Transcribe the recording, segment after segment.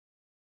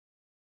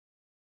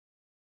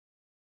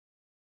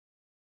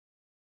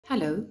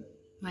Hello,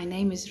 my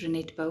name is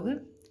Renette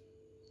Bouwer,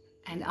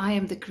 and I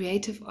am the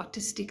Creative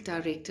Artistic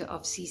Director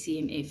of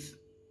CCMF.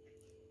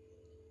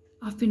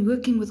 I've been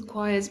working with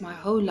choirs my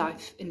whole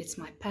life, and it's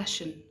my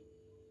passion.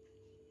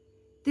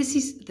 This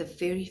is the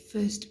very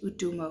first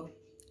UDUMO,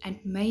 and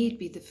may it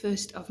be the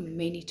first of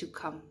many to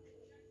come.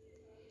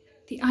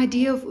 The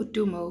idea of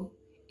UDUMO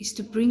is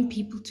to bring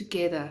people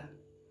together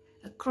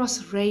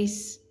across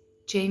race,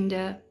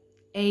 gender,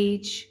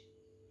 age,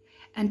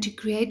 and to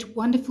create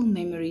wonderful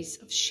memories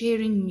of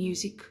sharing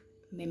music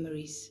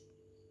memories.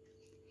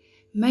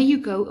 May you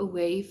go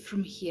away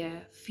from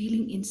here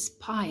feeling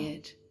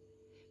inspired,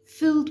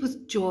 filled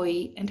with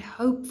joy and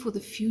hope for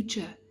the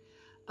future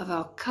of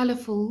our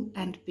colourful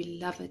and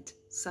beloved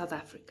South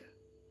Africa.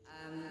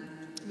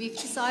 We've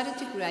decided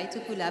to create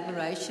a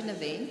collaboration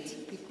event.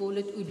 We call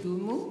it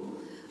UDUMO.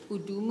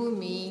 UDUMO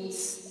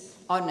means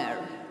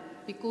honor,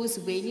 because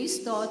when you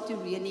start to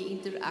really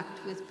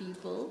interact with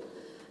people,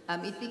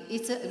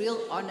 it's a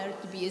real honor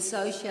to be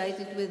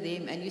associated with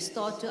them, and you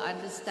start to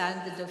understand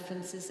the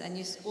differences, and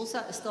you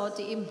also start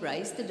to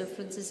embrace the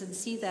differences and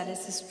see that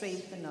as a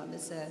strength and not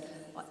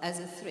as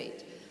a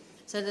threat.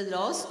 So the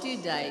last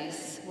 2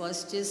 days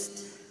was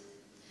just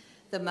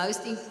the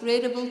most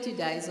incredible 2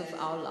 days of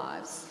our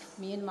lives.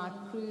 Me and my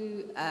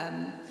crew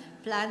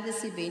planned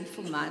this event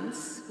for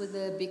months with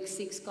the big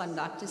 6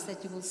 conductors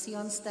that you will see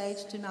on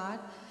stage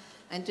tonight.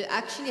 And to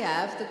actually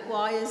have the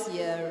choirs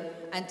here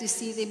and to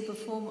see them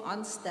perform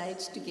on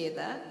stage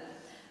together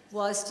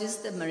was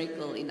just a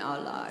miracle in our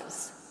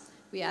lives.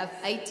 We have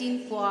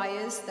 18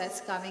 choirs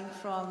that's coming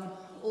from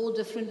all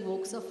different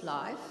walks of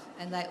life,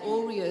 and they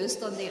all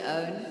rehearsed on their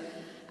own.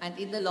 And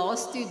in the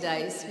last 2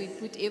 days, we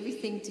put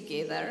everything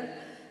together.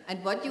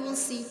 And what you will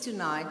see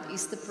tonight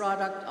is the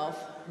product of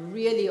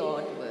really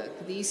hard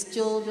work. These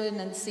children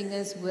and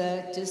singers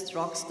were just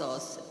rock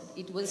stars.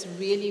 It was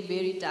really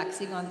very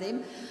taxing on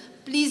them.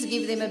 Please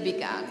give them a big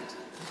hand.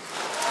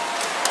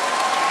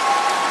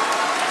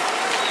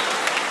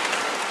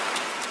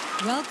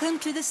 Welcome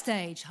to the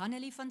stage,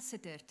 Hannelie van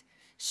Sittert.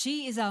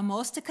 She is our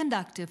master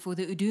conductor for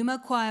the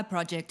UDUMO Choir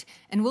project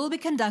and will be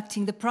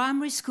conducting the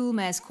primary school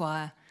mass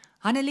choir.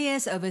 Hannelie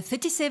has over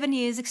 37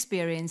 years'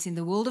 experience in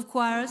the world of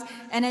choirs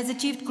and has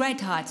achieved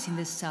great heights in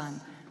this time.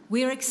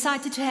 We are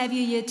excited to have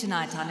you here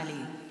tonight,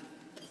 Hannelie.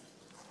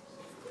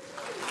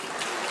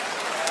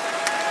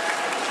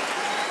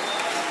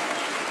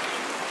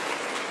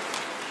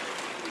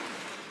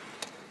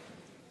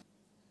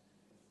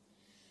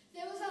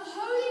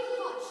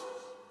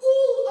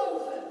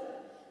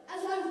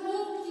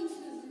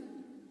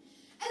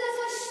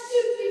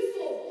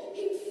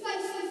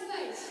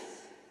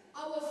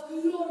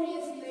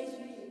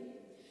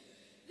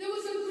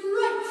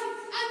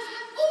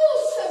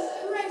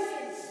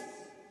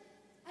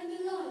 And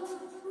the light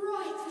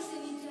bright as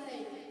any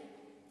day.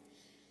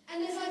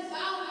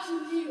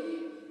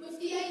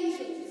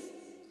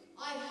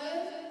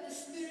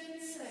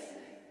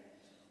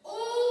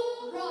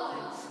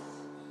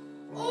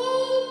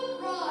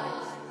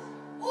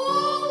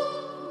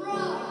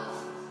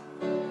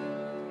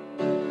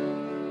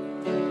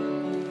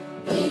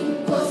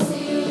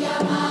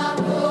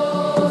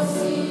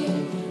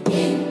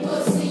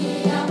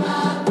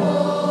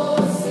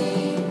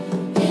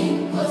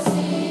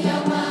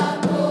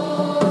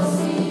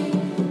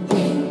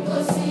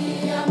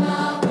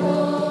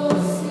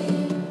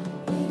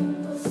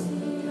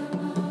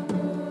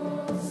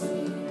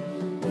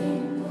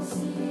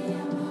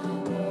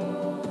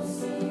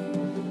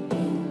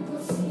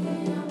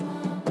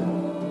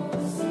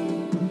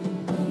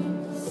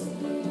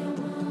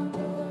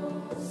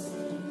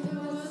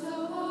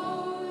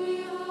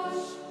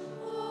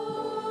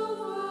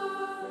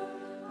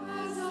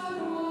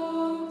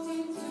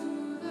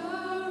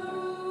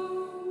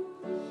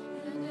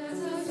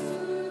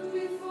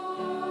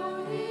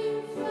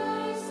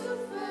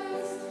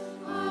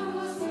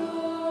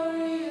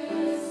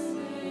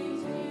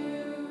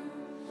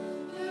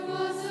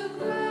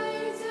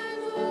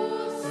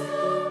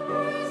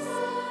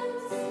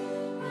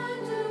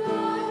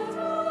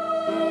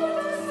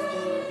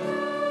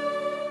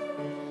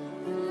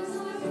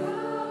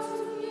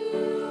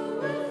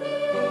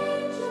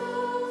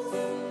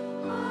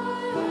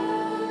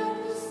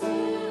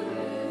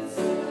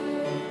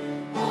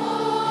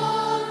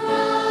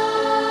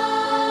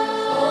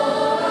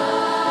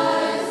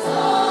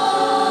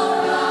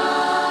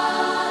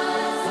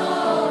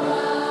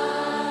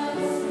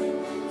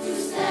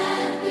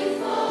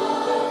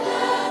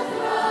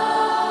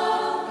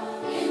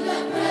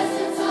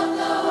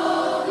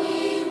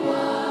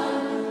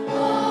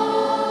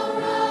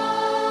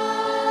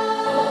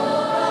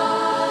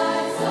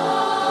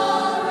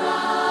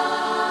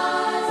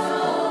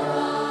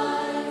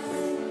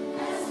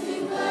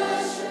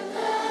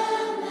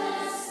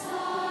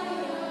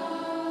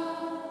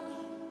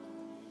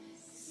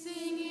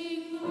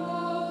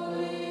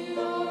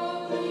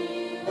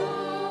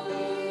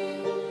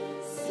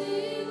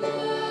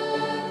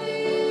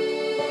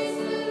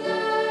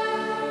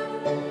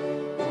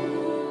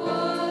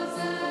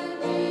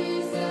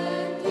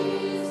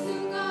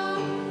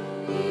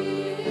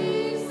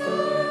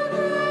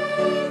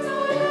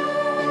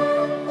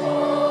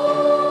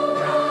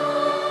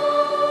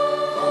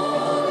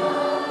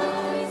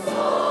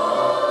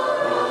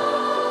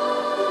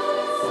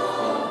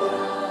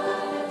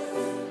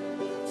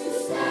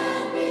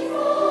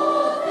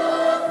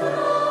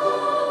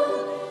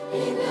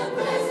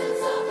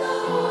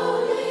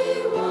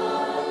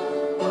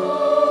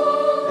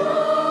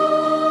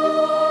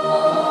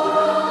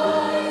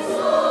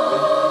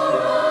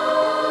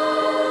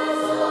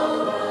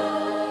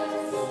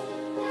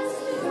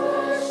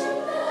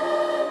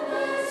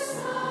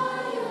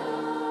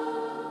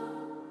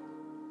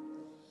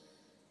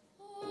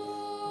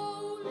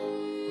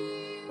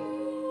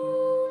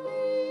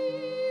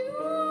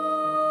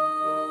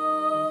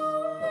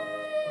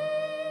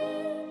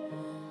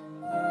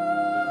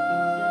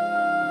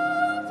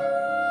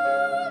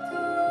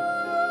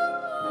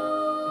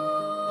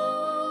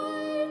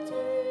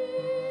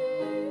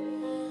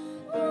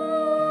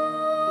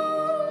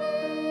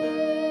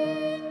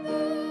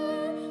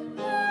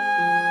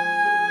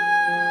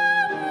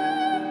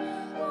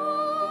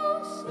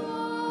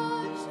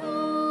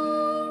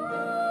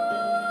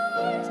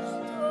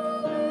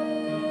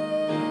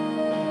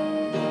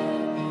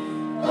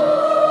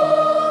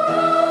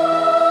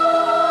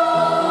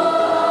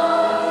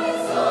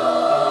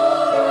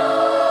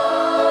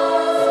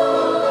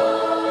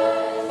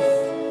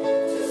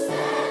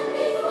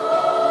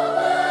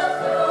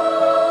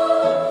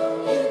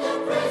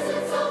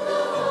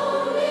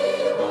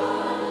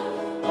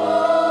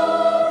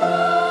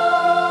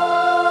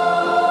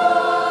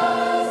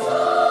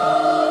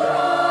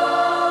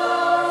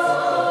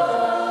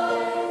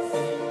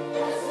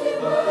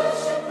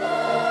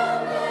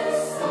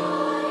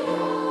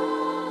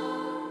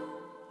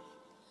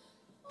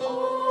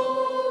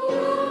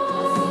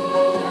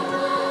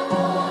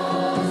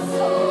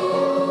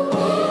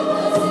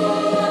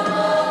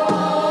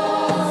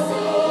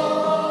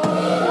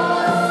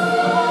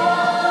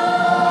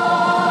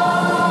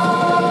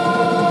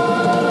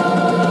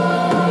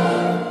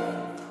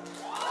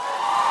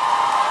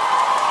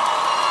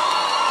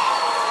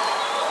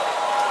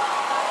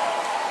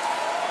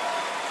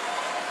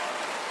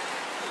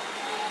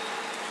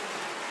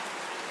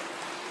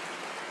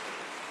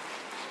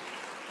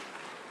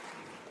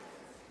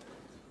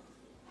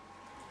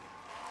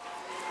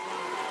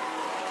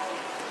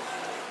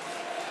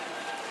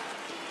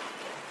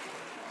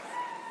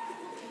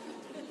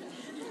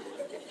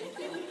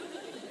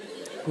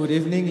 Good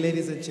evening,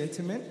 ladies and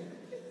gentlemen.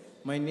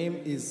 My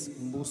name is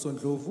Mbuso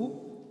Ndlovu,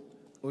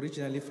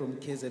 originally from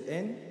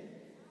KZN.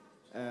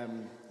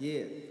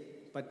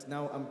 But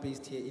now I'm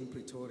based here in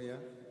Pretoria,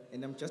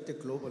 and I'm just a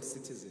global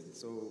citizen,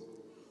 so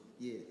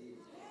yeah.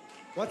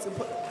 What's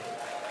important?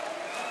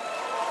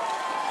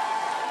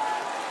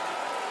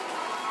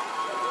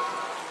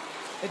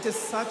 It is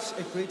such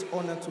a great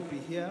honor to be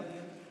here.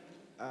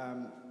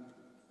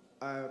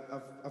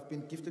 I've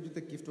been gifted with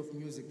the gift of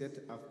music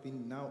that I've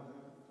been now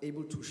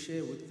able to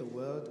share with the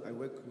world. I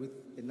work with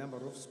a number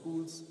of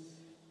schools.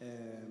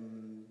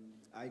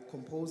 I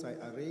compose, I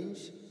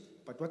arrange,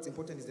 but what's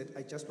important is that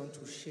I just want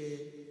to share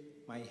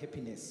my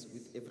happiness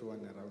with everyone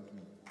around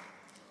me.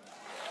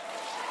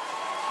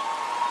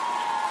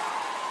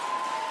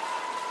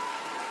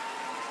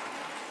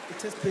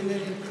 It has been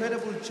an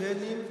incredible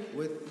journey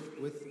with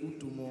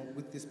UDUMO,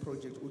 with this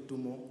project,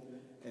 UDUMO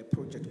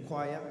Project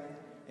Choir,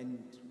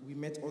 and we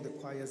met all the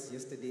choirs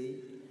yesterday,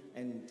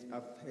 and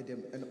I've had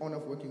an honor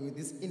of working with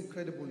these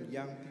incredible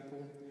young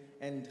people.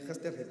 En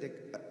gister het ek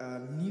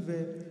 'n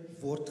nuwe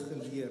woord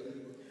geleer,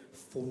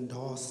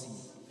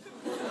 fondasie.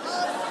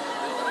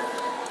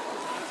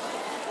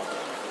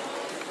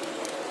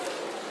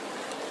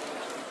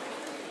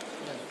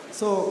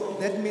 So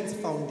that means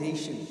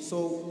foundation.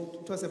 So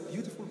it was a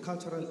beautiful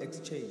cultural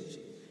exchange,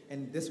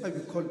 and that's why we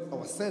call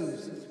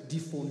ourselves the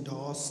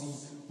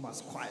Fondasie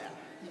Mass Choir.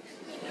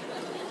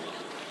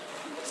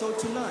 So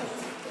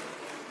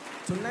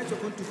tonight we're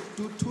going to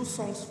do 2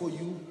 songs for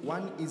you.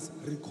 One is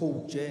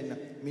Recall Jena,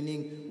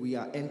 meaning we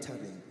are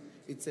entering.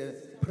 It's a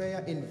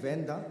prayer in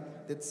Venda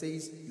that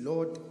says,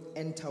 Lord,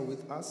 enter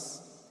with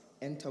us,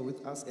 and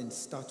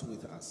start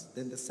with us.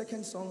 Then the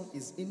second song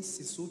is in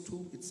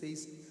Sesotho. It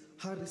says,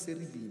 Hari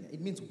Seribina. It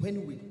means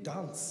when we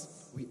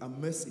dance, we are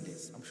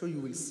merciless. I'm sure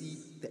you will see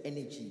the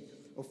energy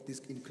of this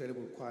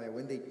incredible choir.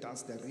 When they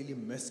dance, they're really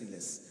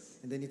merciless.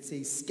 And then it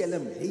says,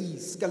 Skelem, hey,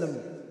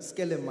 Skelem,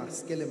 Skelema,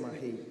 Skelema,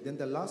 hey. Then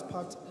the last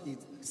part, it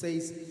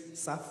says,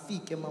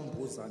 Safike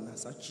Mambozana,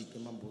 Sachike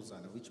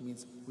Mambozana, which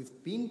means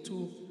we've been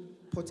to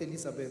Port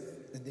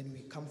Elizabeth, and then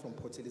we come from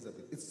Port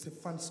Elizabeth. It's a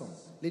fun song.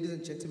 Ladies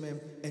and gentlemen,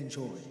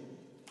 enjoy.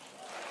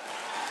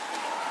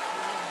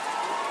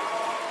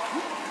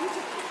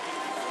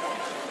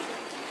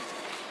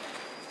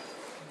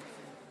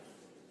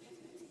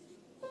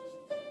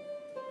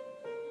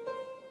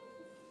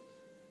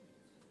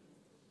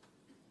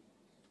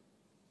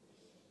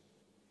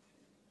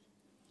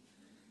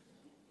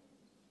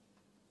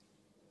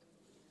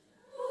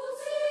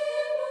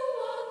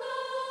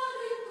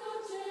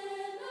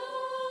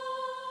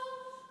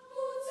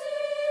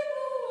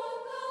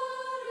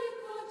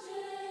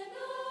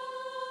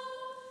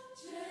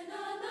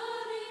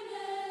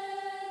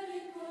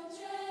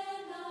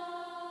 Jena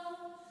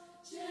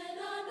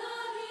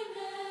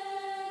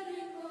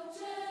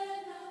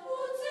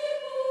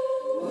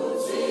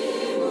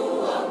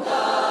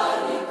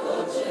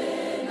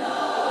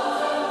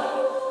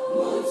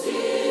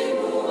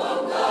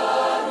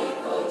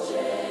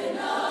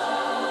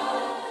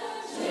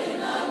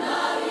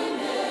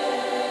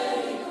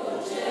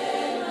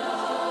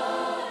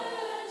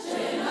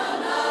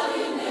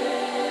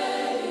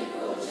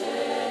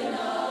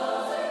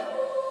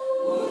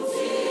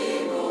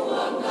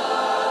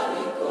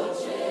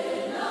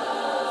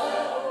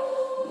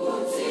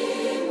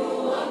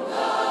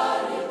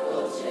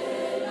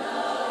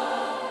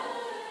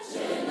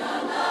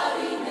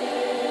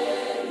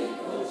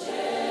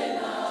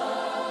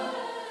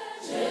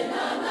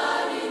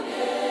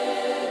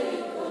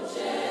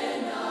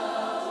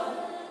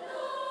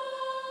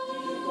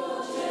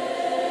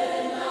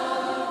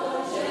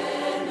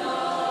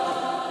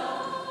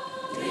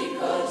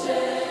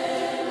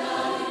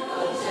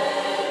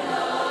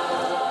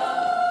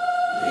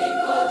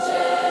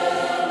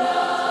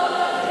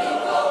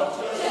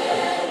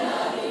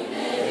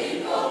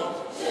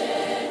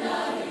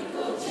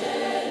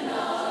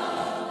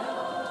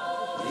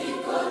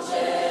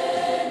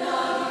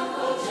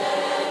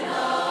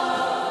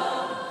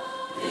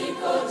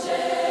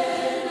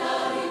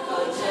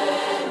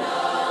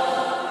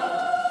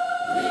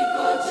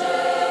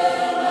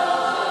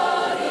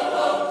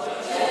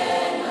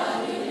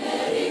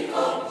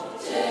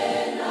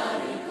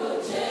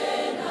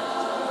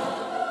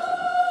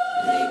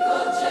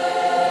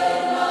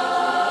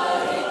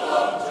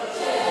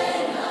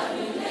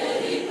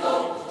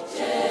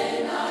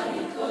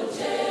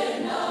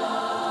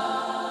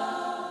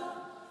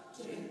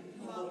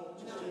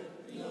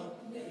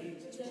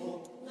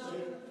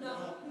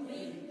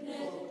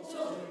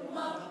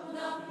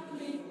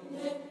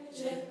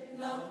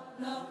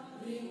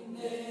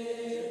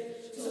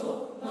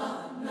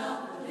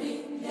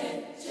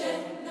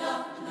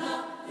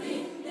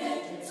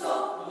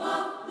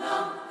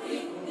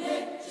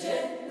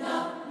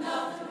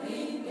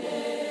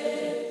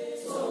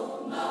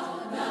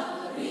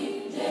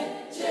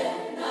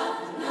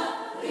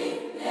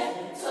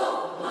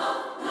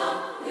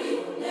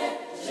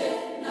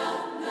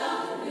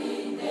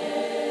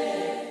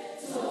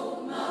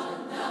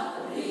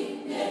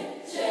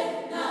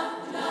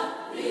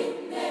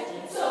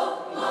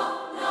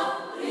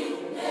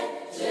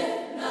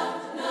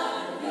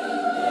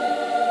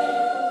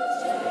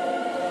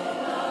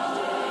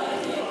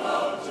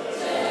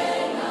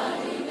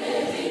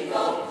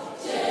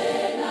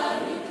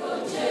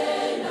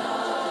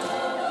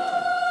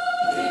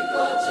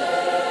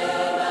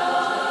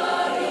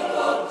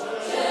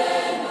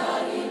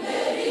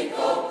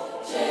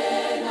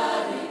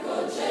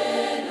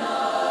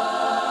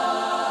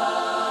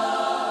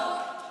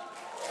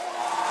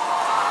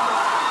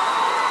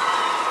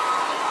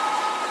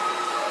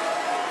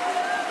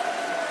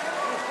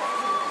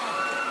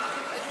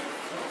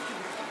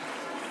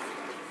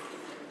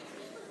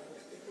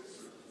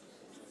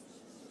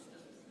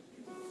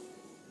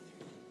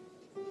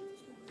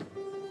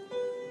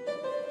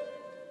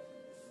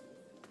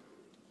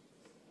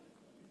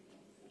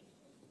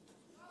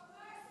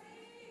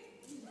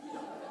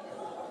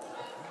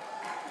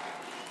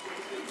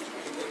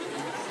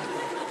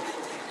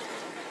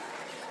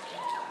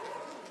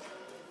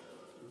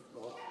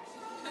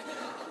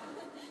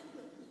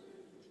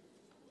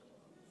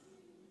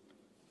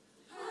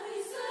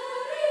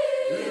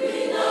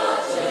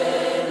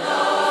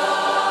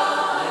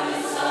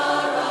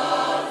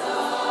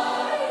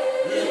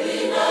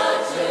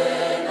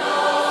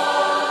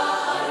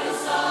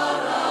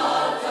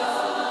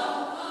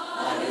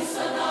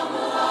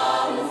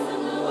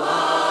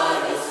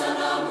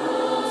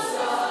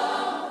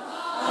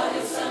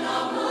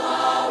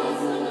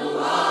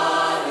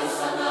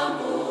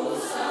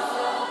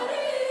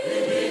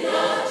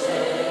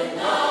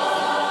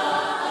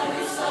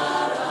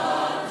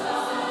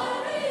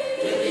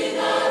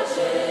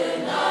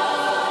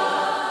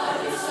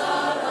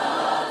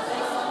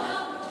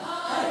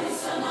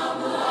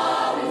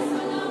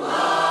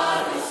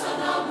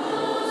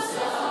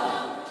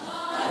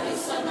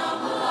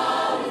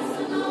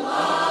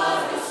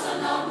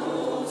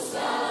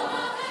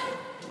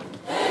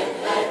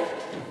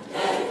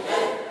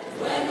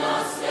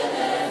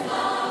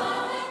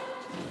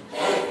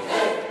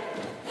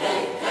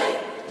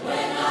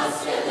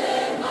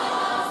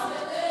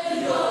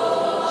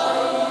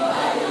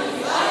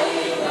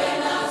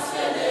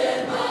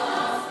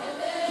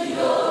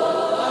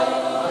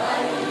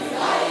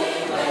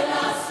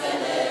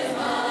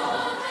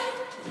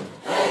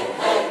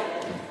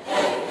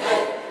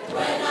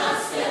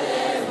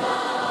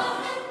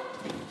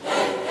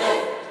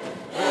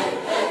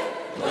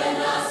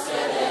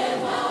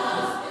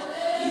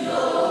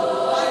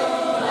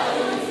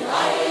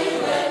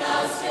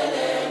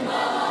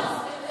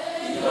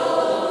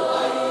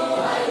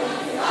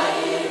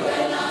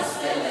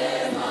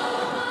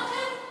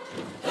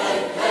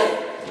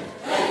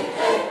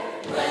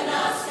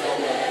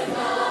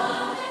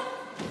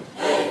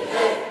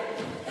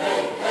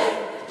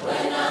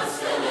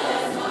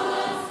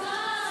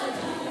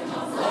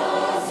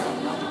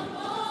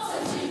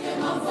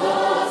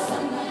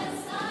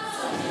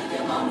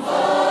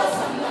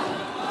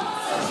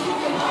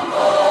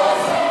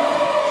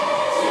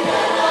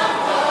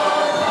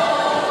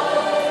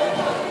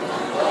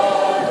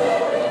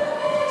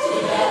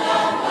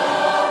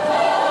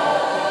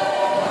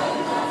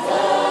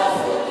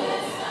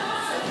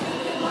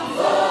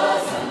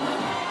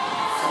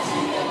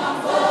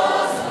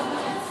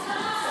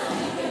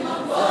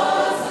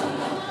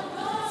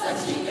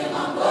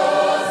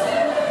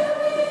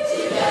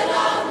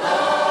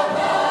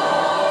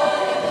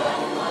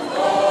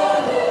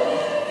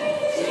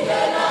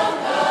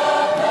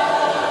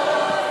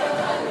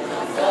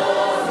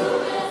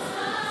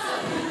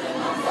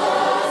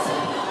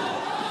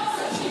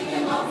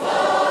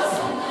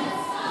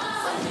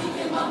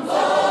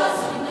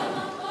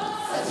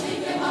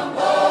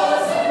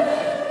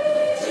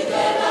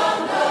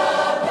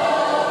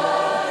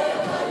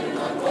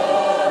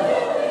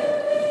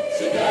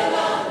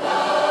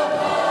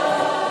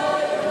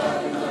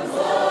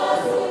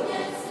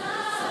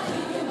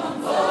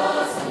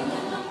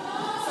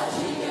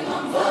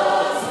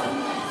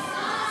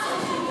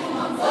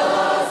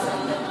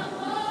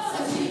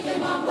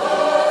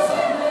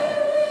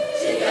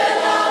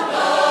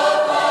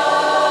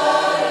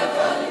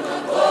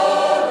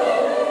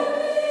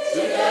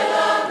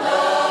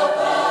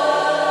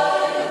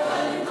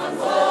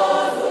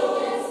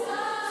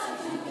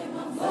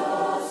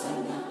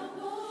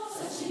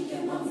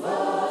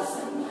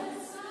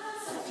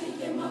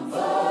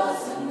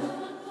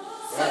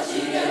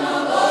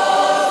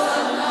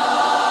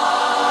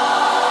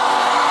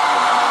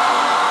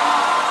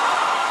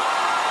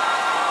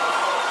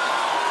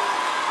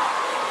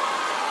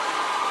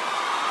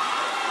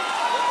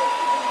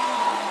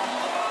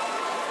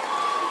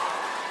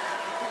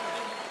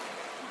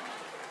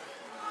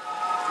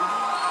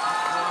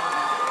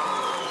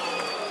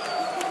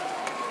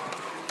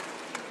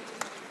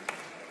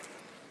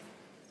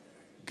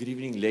Good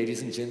evening,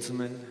 ladies and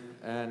gentlemen,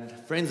 and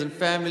friends and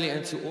family,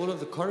 and to all of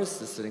the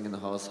choristers sitting in the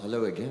house,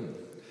 hello again.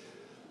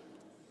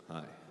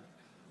 Hi.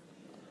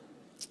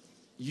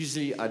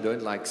 Usually I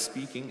don't like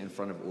speaking in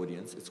front of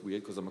audience. It's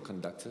weird because I'm a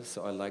conductor,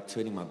 so I like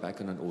turning my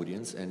back on an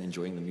audience and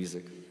enjoying the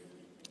music.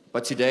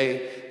 But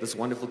today, this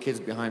wonderful kids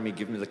behind me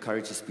give me the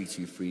courage to speak to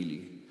you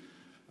freely.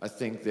 I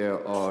think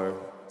there are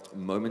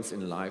moments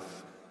in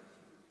life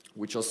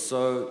which are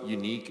so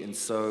unique and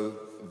so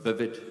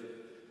vivid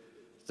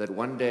that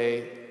one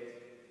day,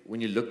 when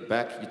you look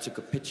back, you took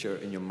a picture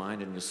in your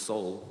mind and your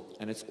soul,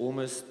 and it's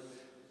almost,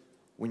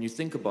 when you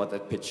think about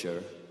that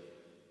picture,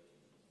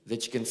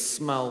 that you can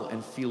smell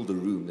and feel the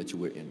room that you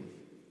were in.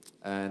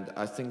 And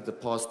I think the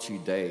past 2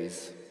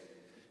 days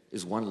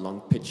is one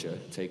long picture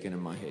taken in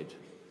my head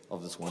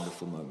of this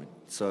wonderful moment.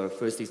 So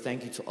firstly,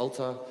 thank you to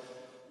Alta,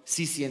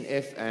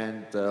 CCNF,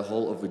 and the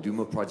whole of the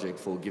UDUMO project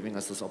for giving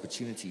us this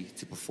opportunity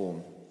to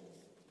perform.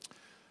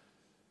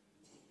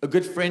 A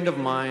good friend of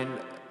mine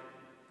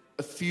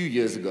a few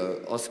years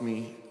ago asked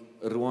me,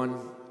 Ruan,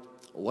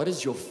 what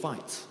is your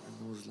fight?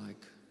 And I was like,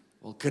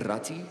 well,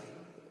 karate.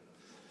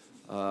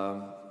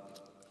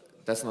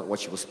 That's not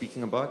what she was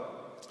speaking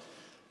about.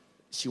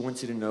 She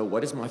wanted to know,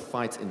 what is my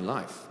fight in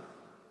life?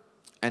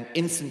 And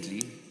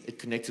instantly, it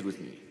connected with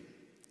me.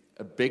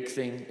 A big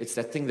thing, it's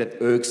that thing that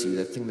irks you,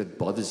 that thing that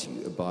bothers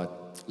you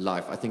about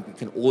life. I think we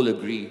can all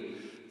agree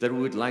that we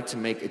would like to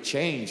make a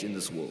change in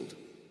this world.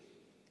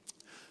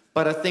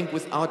 But I think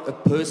without a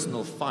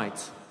personal fight,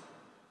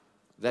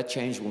 that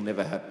change will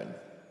never happen.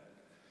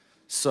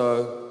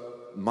 So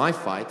my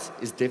fight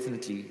is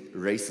definitely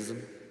racism,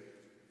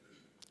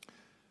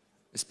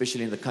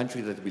 especially in the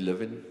country that we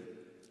live in.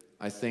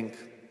 I think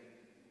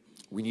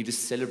we need to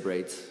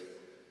celebrate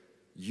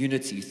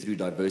unity through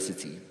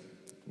diversity.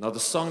 Now,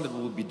 the song that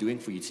we'll be doing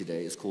for you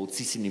today is called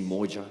Sisi ni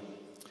Moja.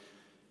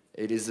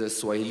 It is a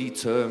Swahili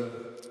term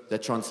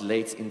that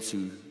translates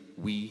into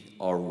 "We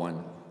are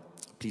one."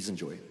 Please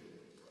enjoy.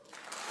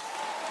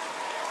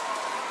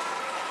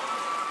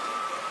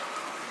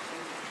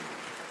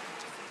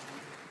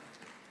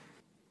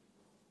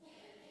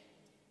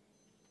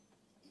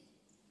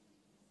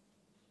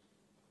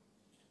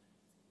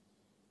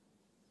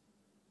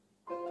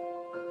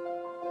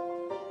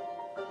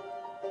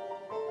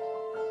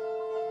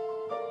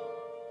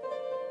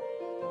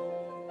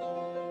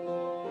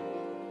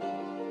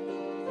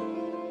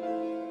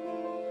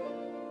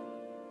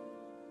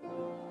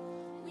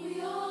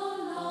 We are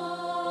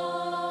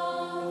love.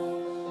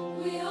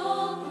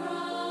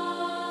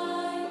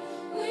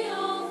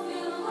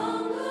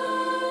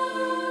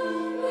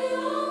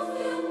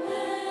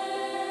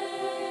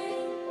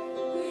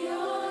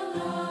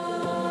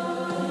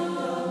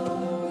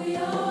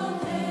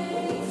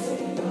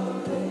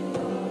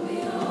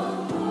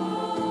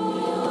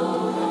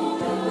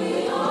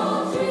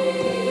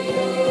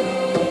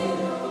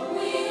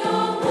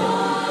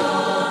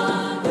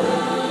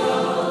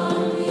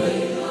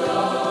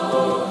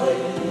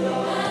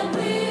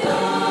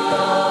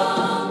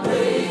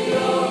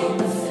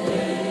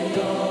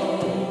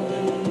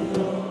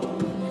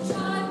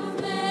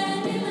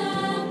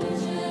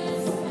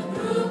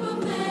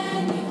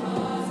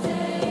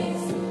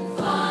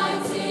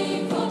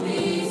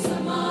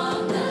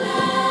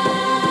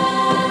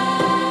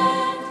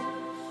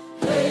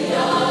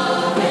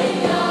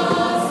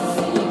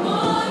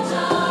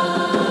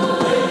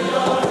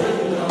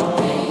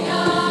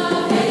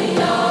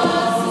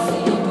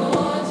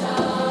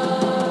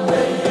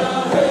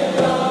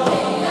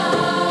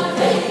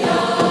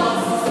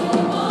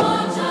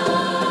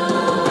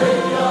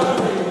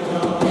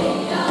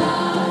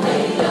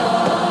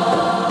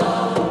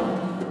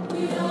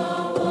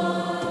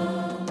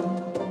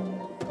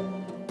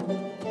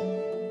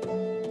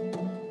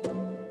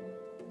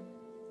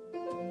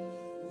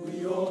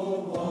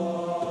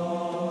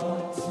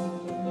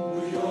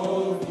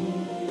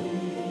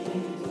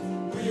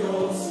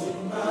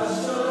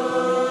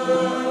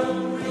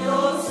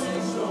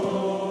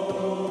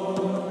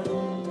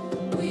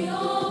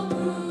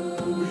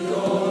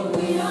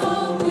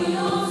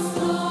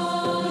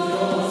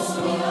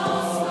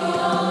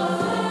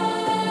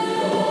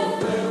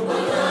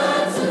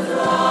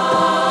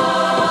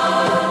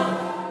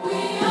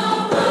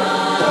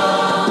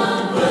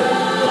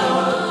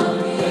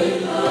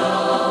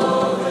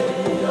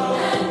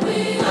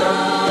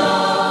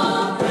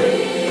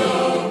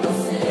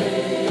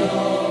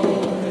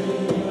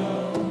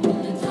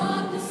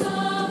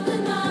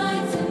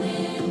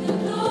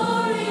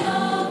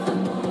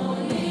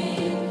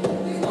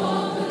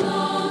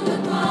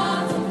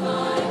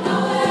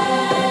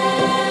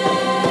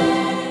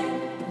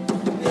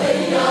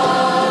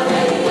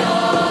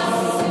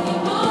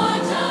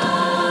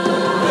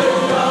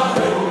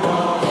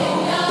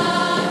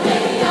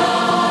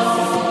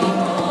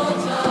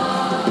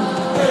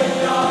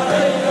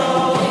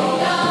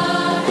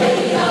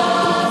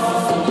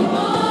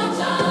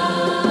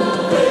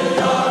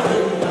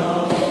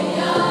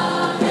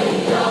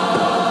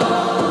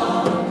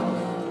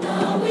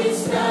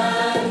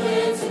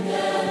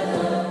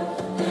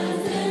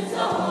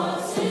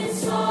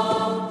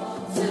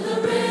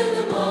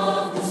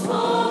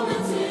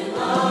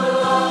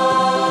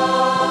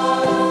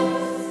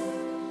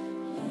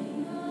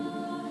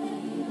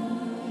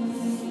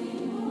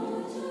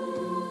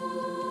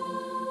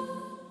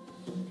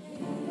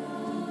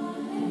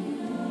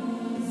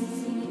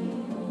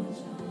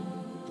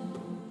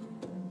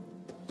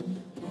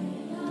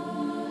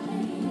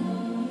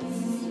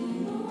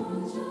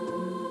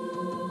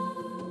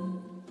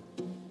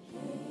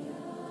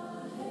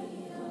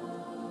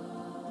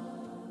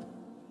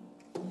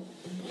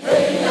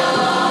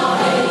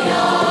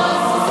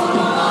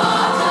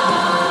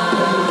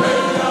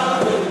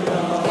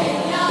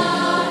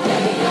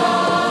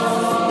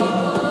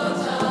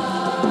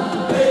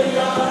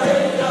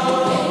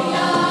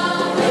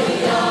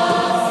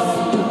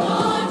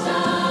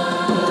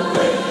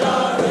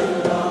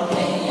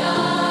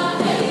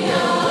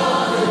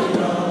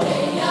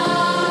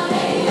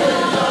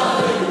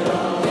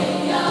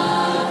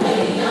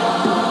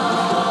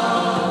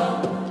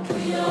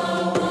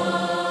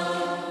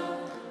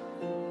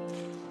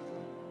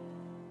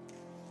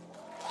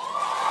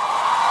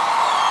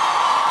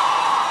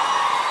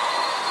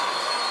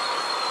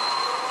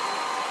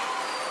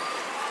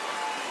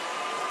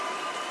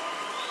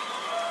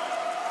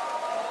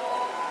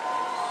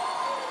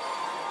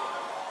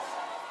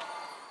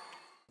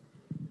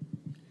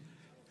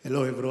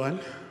 Hello, everyone.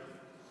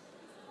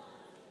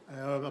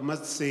 I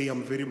must say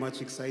I'm very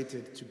much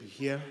excited to be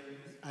here.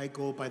 I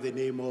go by the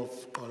name of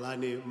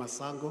Olane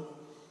Masango,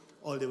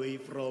 all the way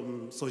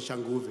from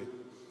Soshanguve.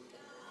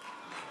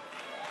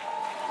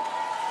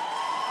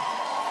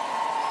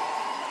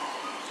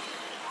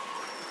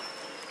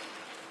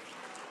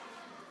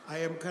 I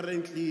am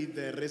currently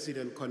the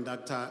resident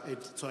conductor at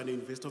Tshwane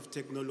University of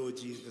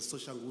Technology, the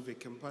Soshanguve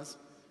campus.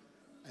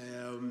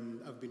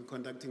 I've been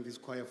conducting this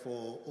choir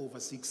for over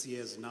 6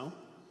 years now.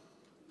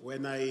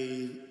 When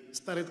I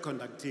started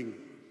conducting,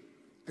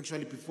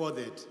 actually before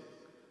that,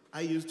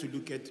 I used to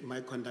look at my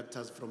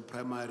conductors from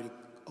primary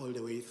all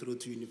the way through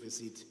to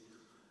university.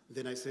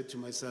 Then I said to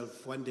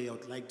myself, one day I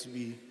would like to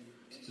be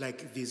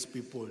like these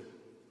people.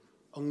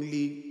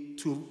 Only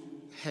 2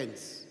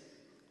 hands,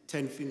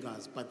 10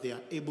 fingers, but they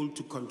are able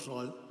to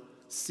control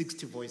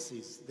 60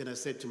 voices. Then I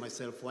said to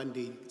myself, one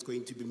day it's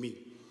going to be me.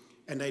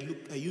 And I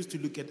used to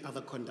look at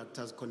other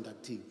conductors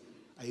conducting.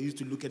 I used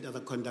to look at other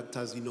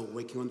conductors,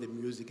 working on the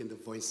music and the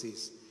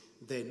voices.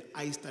 Then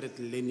I started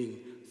learning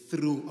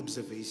through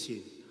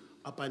observation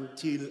up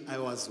until I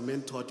was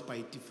mentored by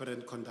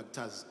different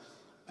conductors.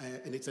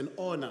 And it's an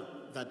honor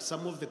that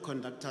some of the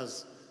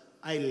conductors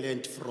I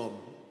learned from,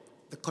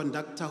 the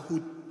conductor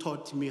who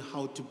taught me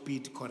how to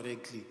beat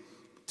correctly,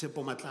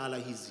 Tepo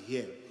Matlala, he's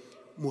here.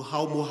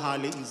 Muhau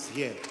Muhale is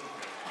here.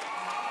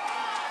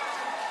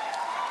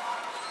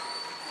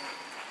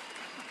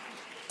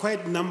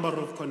 Quite a number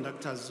of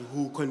conductors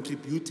who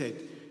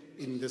contributed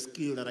in the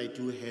skill that I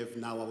do have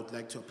now. I would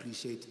like to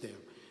appreciate them.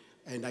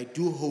 And I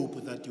do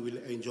hope that you will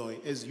enjoy.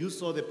 As you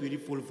saw the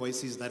beautiful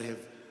voices that have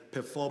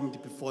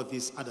performed before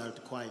this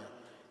adult choir,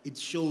 it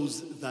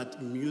shows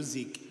that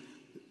music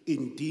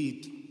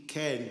indeed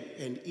can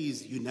and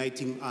is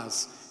uniting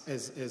us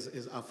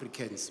as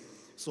Africans.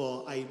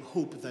 So I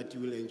hope that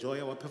you will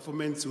enjoy our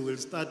performance. We will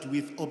start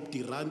with Op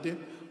die Rande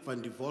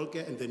van die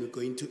Volke, and then we're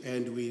going to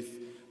end with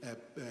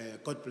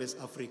God Bless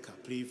Africa,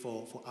 pray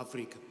for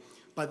Africa.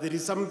 But there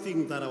is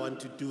something that I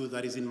want to do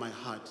that is in my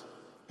heart,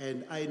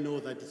 and I know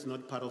that it's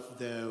not part of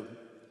the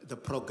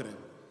program.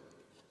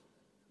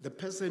 The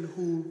person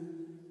who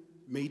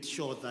made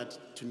sure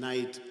that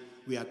tonight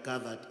we are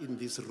gathered in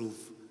this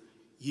roof,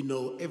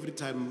 every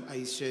time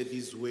I share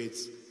these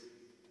words,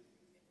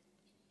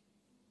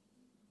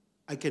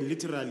 I can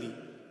literally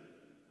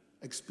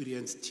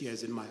experience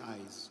tears in my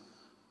eyes.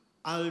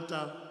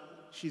 Alta,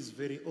 she's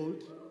very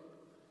old,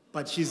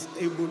 but she's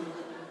able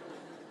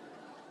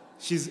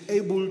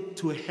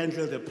to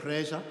handle the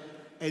pressure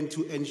and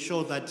to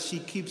ensure that she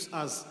keeps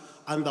us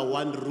under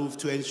one roof,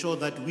 to ensure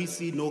that we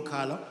see no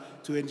color,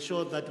 to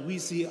ensure that we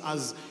see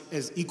us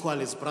as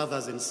equal as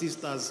brothers and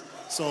sisters.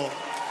 So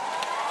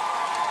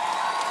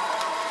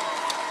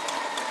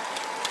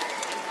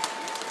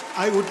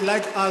I would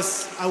like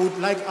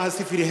us,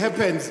 if it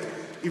happens,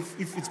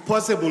 if it's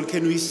possible,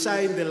 can we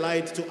shine the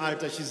light to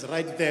Alta? She's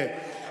right there.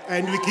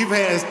 And we give her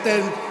a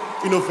stand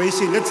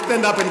innovation. Let's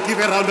stand up and give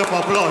her a round of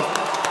applause.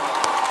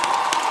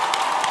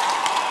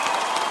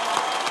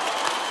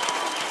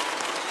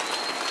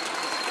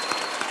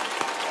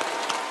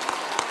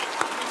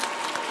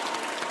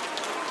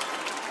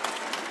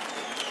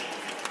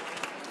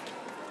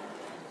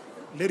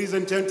 Ladies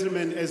and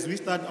gentlemen, as we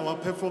start our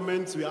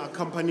performance, we are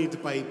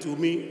accompanied by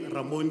Tumi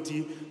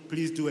Ramonti.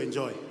 Please do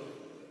enjoy.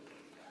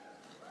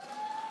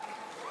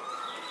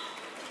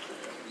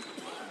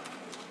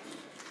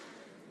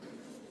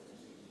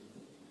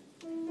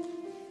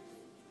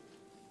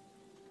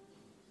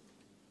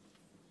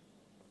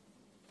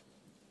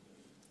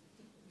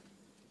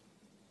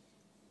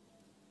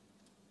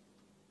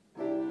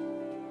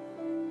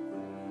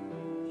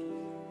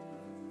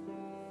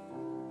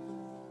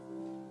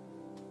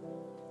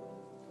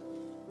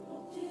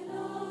 Op die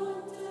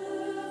rande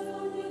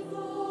van die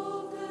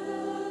wolke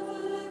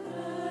wil ek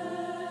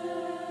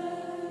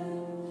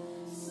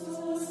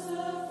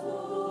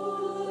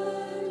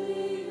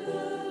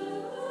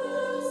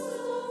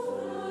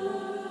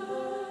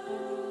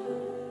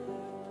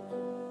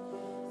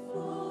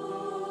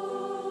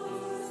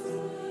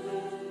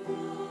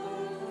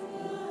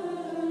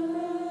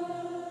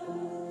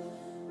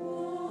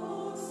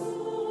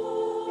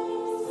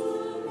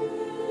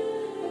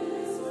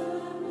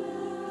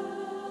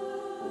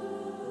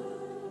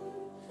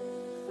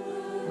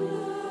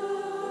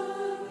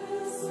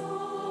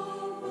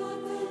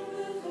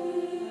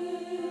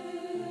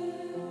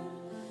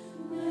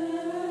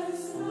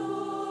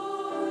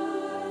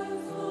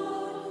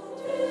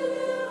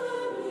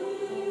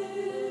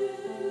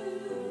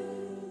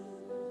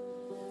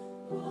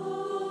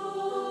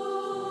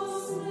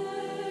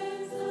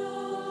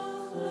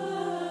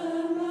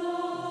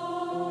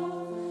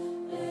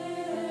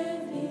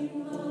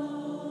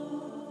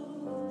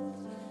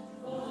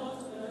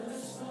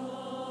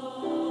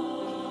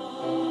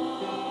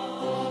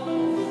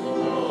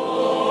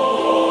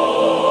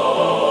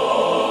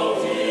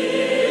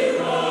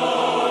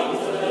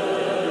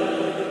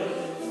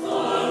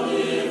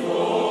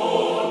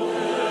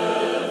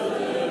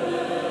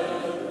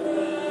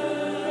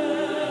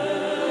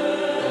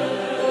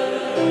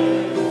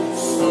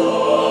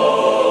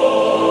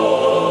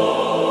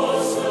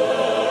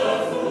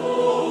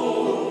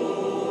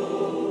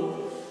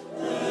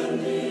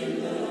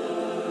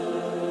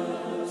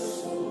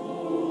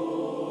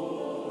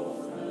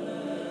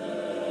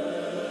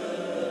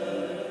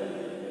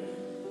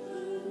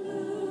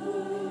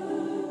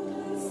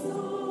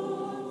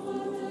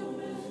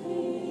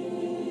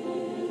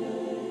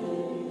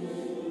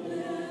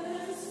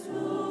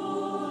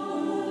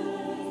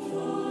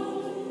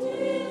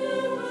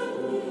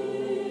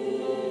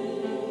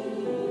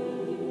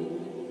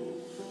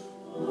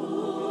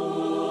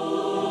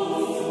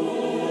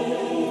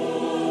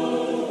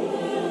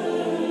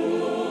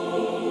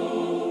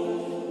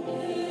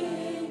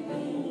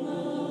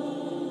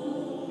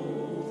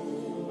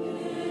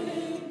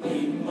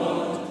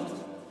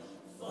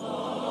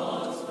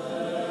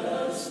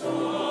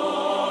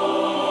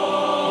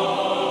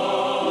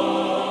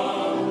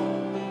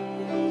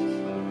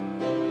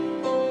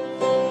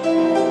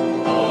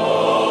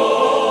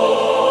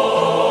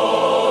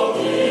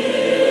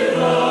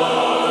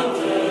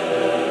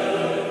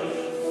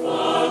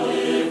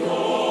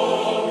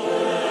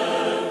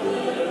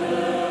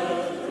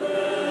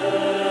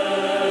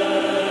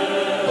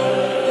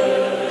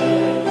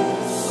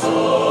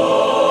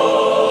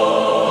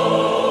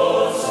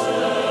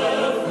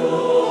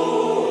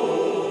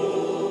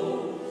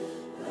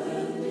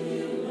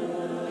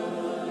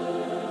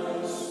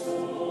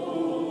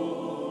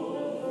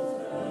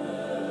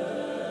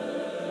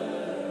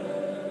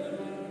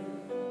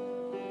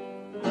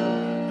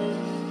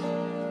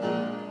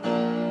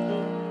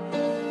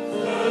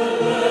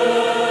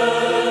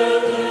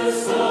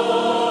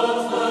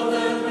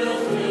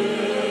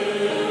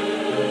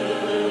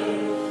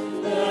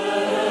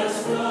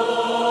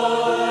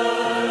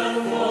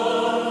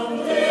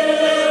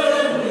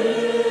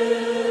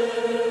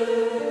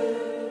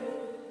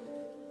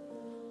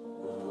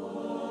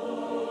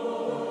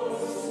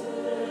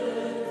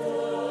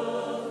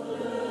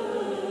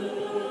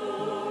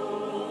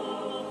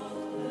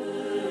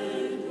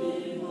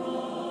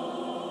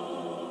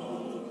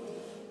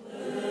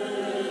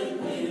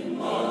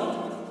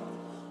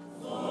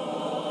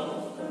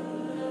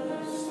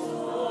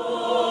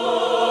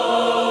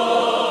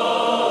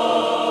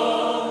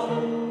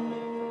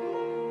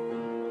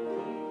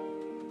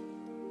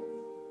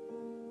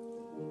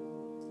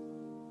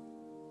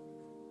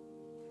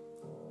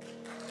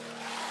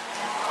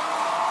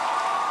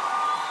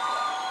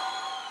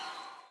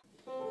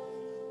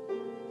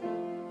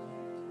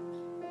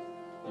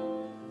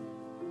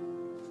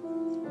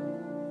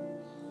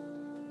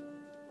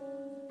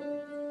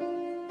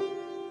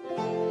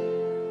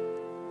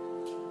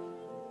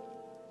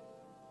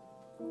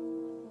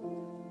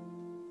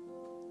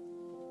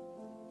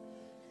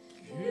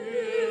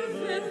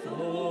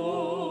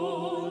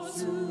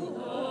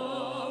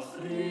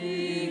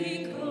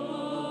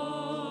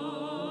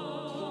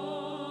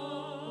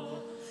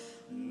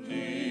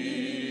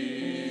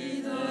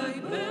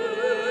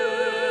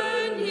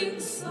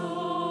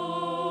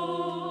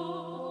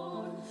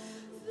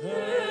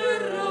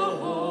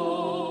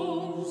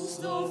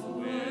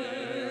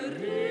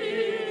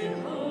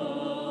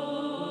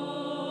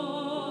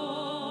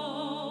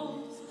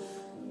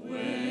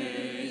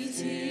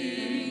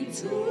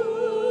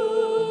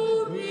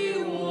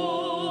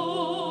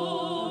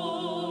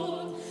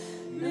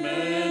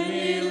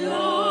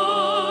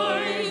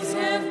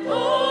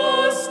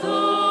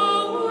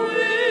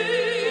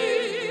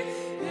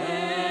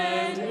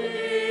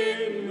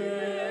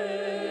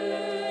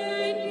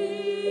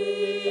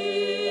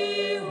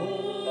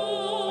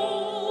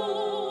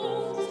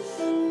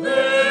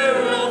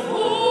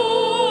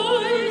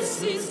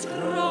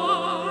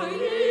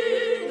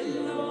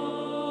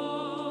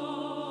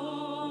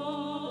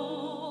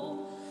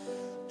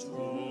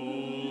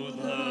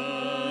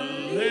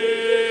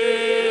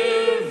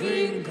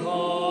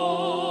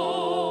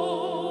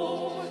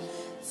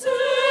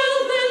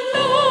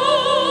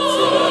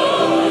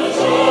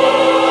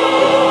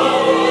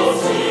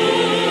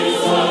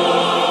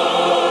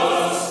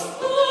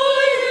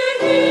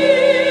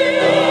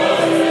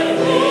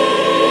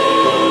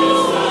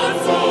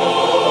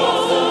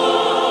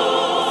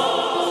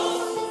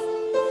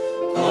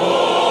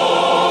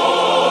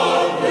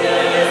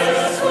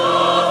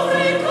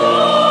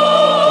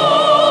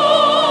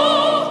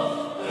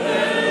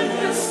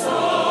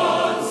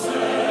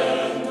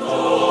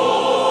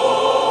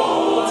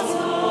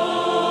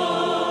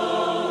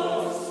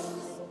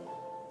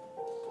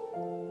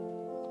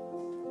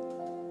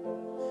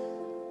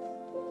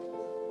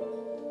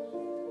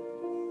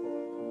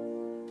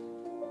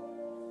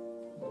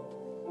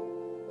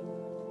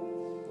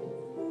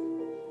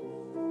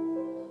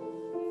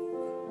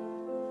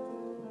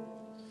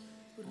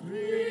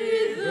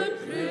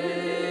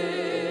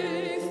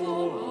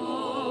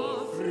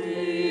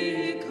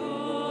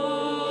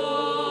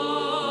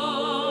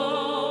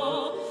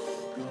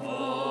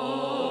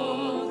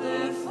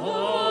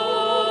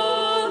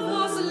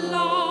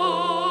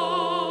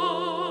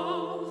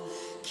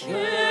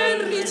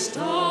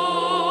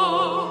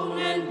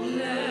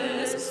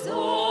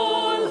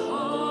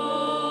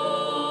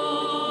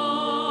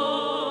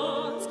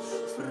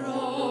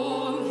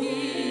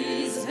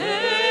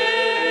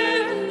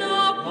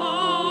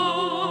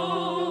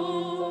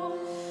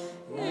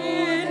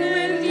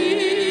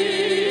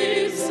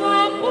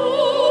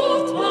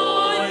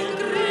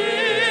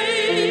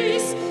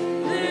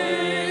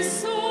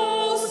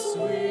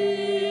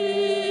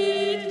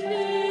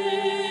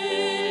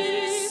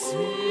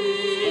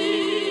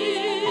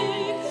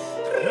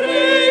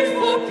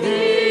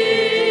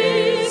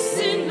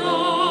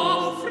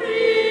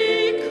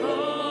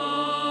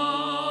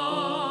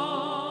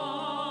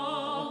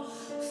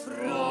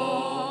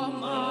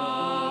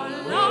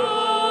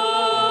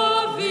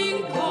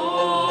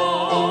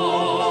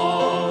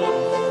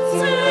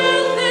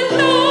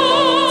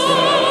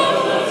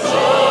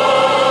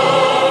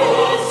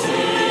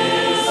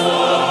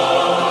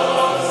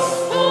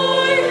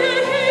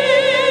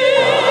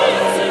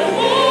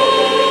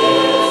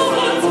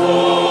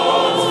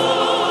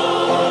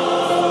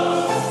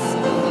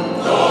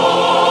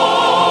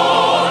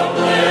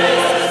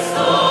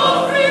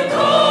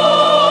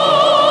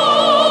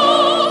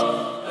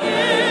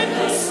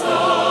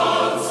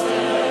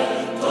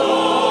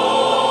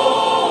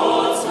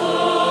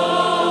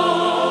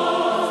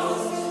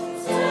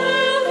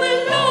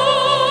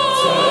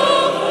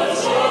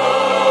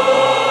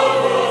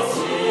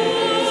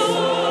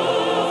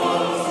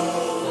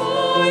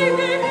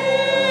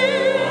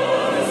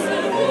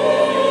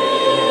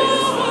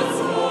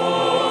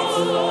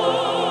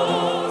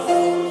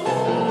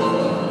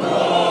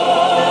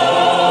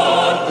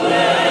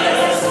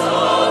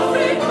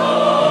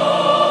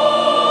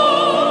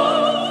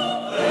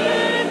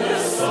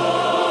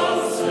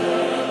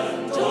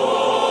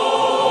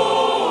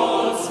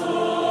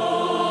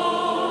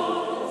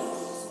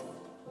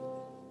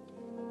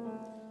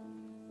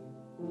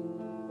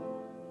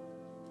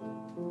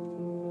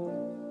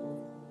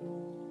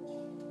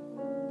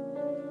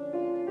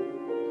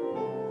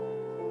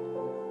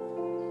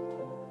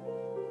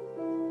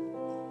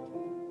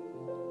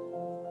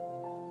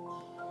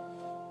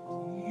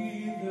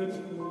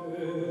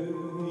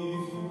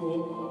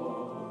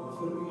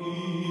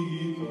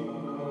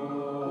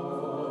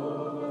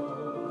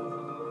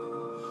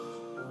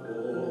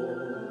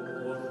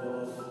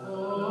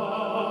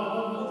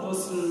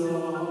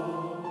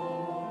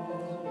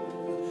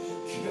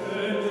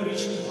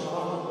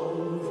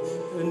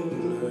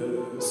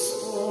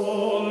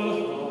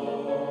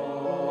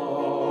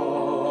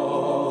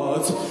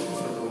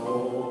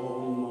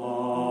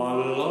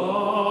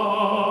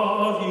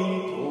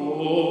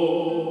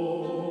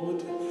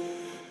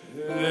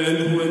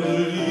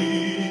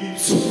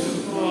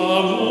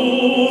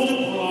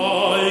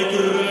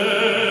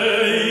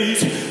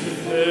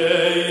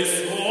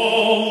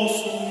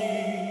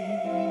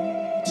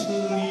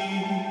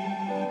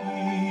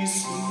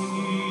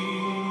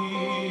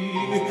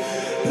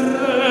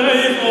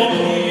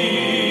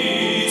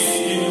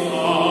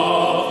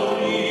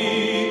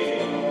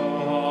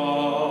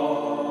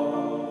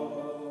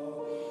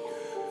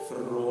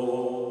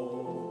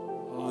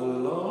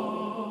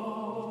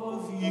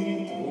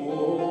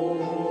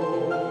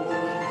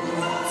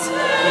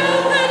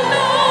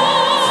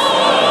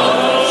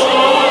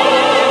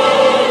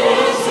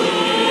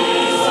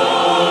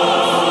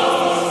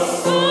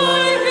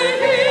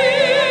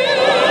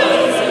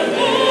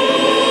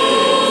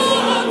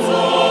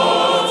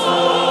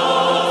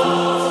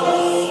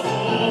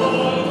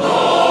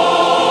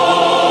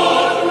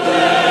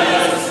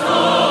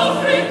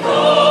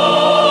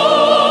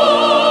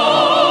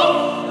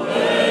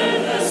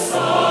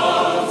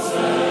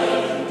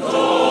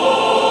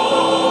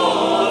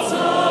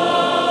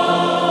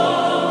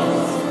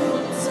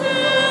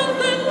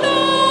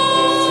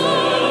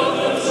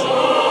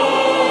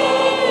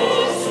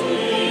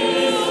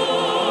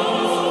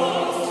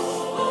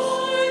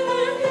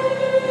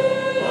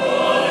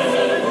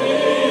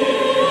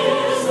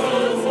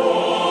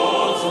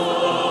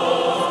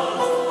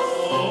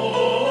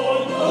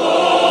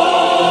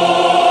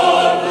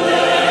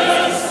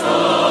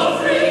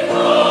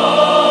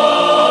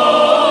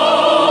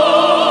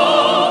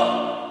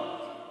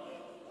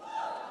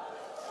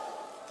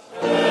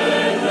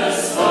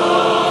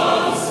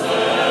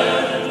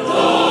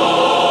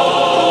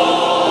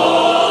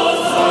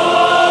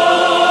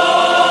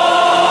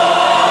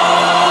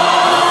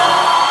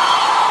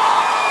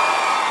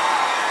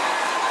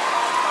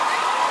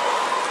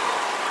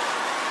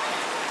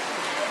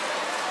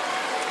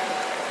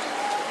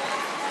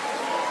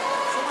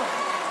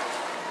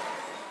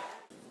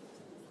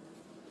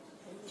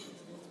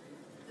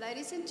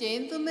Ladies and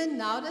gentlemen,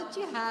 now that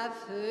you have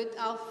heard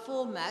our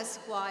 4 mass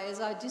choirs,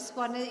 I just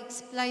want to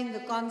explain the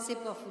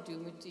concept of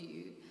UDUMO to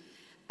you.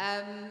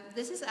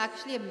 This is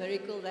actually a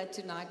miracle that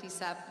tonight is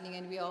happening,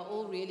 and we are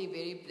all really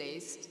very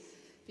blessed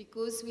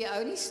because we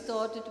only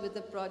started with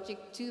the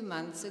project 2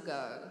 months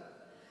ago.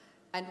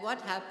 And what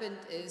happened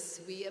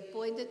is we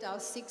appointed our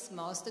 6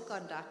 master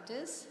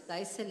conductors.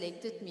 They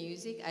selected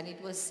music and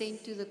it was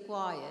sent to the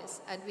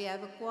choirs. And we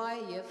have a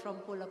choir here from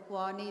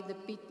Polokwane,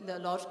 the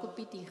Laerskool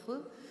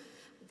Pierneef.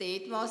 The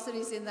headmaster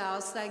is in the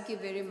house. Thank you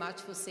very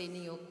much for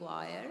sending your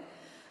choir.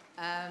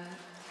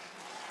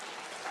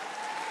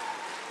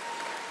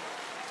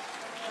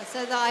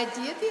 So the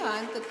idea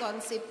behind the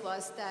concept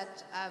was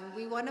that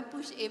we want to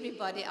push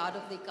everybody out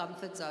of their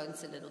comfort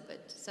zones a little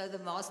bit. So the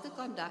master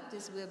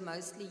conductors were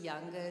mostly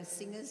younger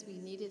singers. We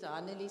needed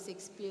Annelie's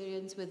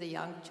experience with the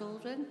young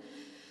children.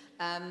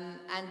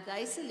 And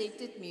they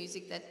selected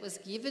music that was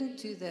given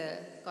to the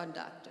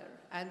conductor.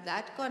 And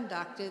that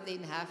conductor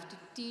then have to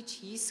teach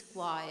his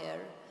choir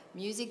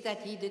music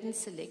that he didn't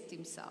select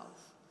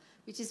himself,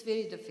 which is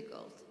very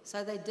difficult.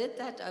 So they did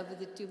that over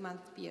the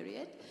 2-month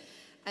period.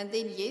 And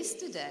then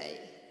yesterday,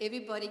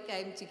 everybody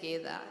came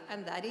together,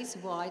 and that is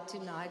why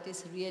tonight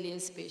is really a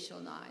special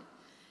night.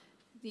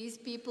 These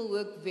people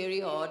worked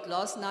very hard.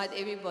 Last night,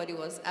 everybody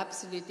was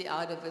absolutely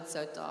out of it,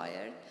 so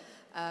tired.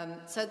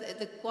 So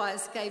the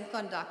choirs came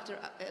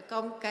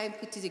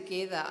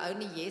together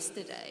only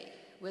yesterday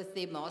with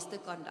their master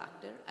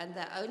conductor, and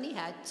they only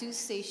had 2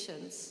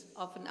 sessions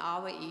of an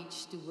hour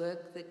each to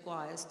work the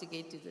choirs to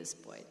get to this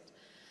point.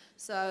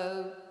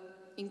 So,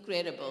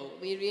 incredible.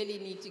 We really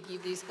need to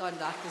give these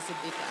conductors a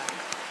big hand.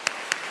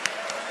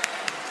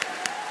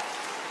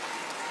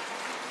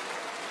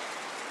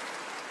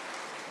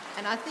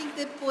 And I think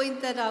the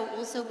point that I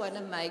also want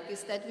to make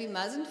is that we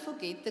mustn't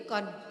forget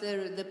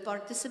the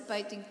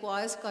participating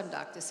choirs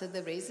conductor, so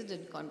the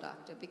resident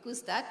conductor,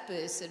 because that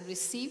person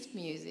received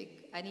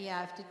music and he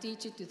have to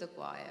teach it to the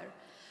choir.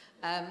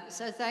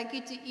 So thank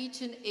you to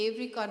each and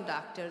every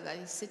conductor that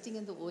is sitting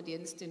in the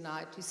audience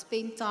tonight who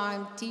spent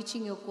time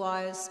teaching your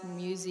choirs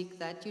music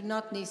that you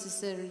not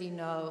necessarily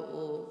know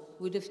or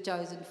would have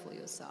chosen for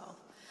yourself.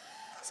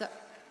 So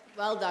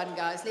well done,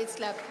 guys. Let's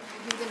clap.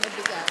 Give them a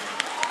big hand.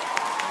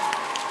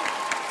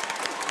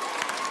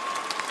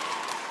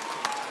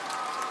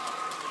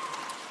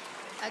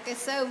 Okay,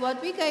 so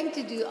what we're going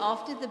to do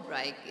after the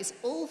break is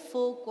all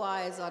 4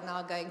 choirs are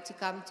now going to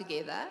come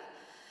together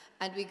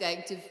and we're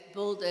going to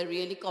build a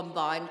really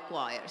combined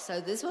choir. So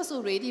this was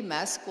already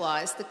mass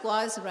choirs. The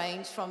choirs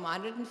range from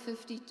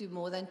 150 to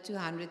more than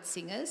 200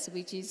 singers,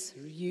 which is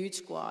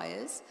huge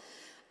choirs.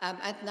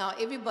 And now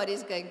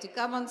everybody's going to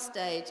come on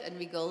stage and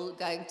we're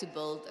going to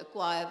build a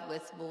choir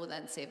with more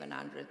than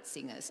 700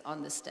 singers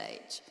on the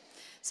stage.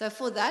 So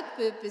for that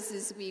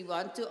purposes, we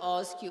want to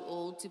ask you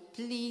all to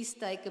please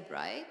take a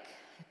break.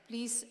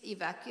 Please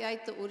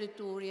evacuate the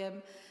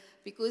auditorium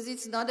because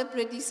it's not a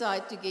pretty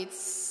sight to get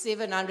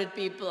 700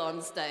 people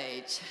on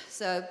stage.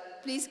 So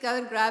please go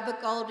and grab a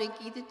cold drink,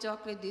 eat a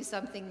chocolate, do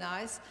something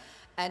nice,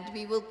 and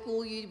we will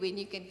call you when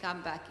you can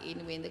come back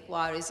in when the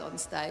choir is on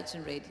stage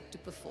and ready to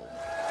perform.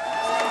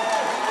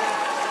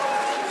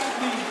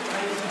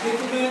 Ladies and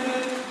gentlemen,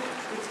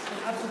 it's an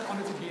absolute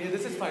honor to be here.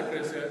 This is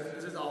Chris here.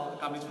 This is our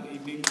company for the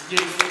evening.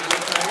 Yes.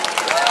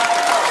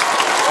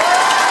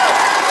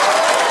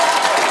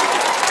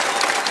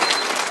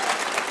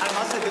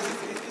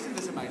 Isn't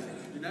this amazing?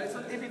 You know, it's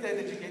not every day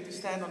that you get to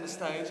stand on the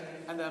stage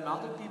and the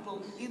amount of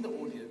people in the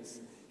audience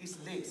is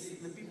less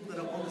than the people that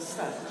are on the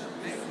stage.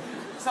 Okay?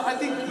 So I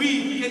think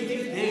we can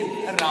give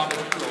them a round of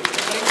applause.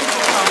 Thank you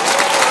for coming.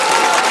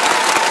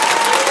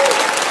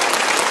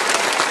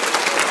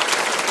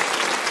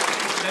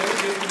 Ladies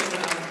and gentlemen,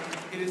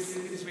 it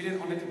is really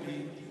an honor to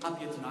be up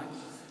here tonight.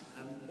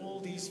 All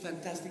these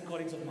fantastic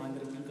colleagues of mine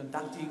that have been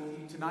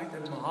conducting tonight,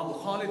 and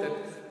Mohale that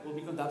will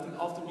be conducting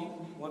after me,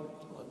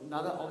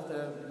 another of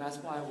the mass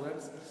choir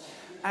works.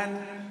 And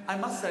I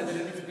must say that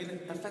it has been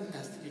a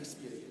fantastic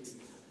experience.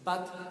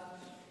 But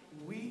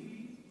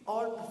we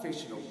are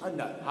professional.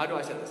 No, how do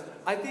I say this?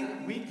 I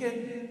think we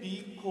can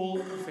be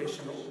called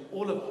professional,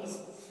 all of us.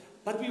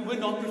 But we were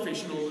not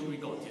professional when we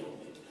got here.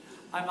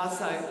 I must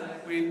say,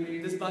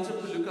 when this bunch of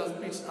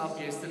Belukas pitched up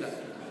yesterday,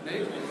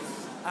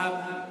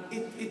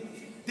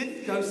 it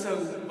didn't go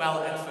so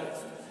well at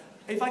first.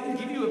 If I can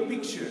give you a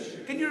picture,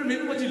 can you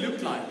remember what you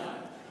looked like?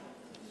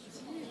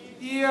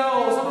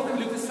 Yeah, some of them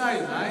look the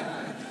same, right?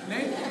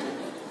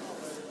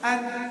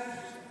 And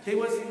there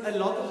was a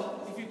lot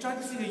of, if you try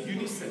to sing a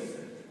unison,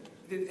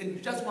 in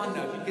just one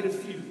note, you get a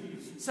few.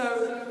 So,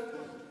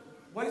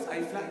 what is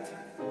A flat?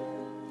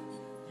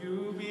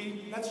 U,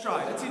 B, let's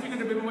try. Let's see if you can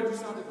remember what you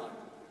sounded like.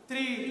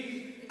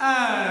 3,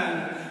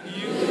 and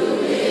U,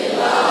 B,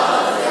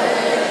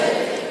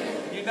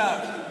 you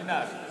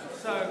know.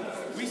 So,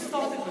 we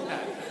started with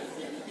that.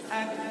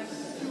 And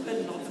a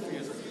lot of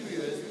years, a few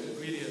years,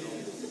 really a lot.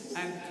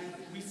 And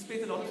we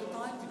spent a lot of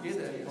time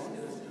together in this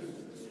group.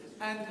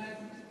 And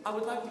I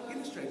would like to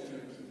illustrate to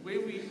you where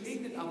we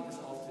ended up this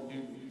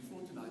afternoon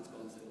before tonight's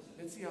concert.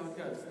 Let's see how it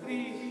goes.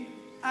 3,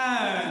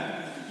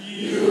 and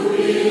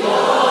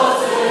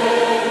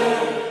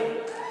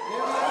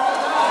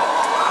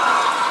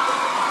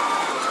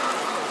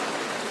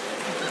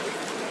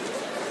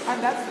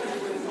And that's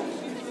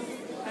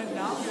and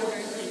now we are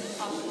going to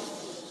publish.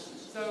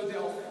 So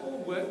there are 4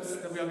 works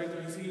that we are going to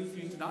be singing for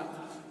you tonight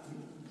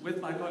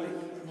with my colleague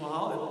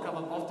Mohal, that will come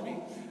up after me,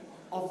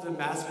 of the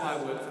mass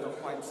choir works that are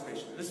quite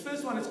special. This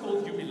first one is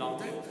called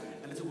Jubilate,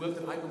 and it's a work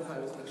that I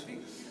composed actually.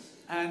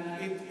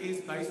 And it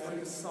is based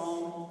on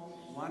Psalm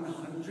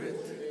 100.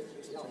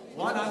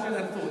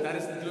 104, that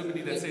is the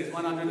Germany that says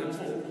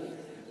 104.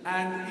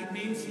 And it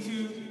means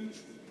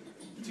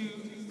to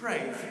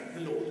praise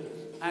the Lord.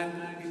 And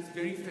it's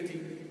very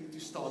fitting to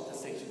start the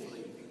section for the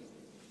evening.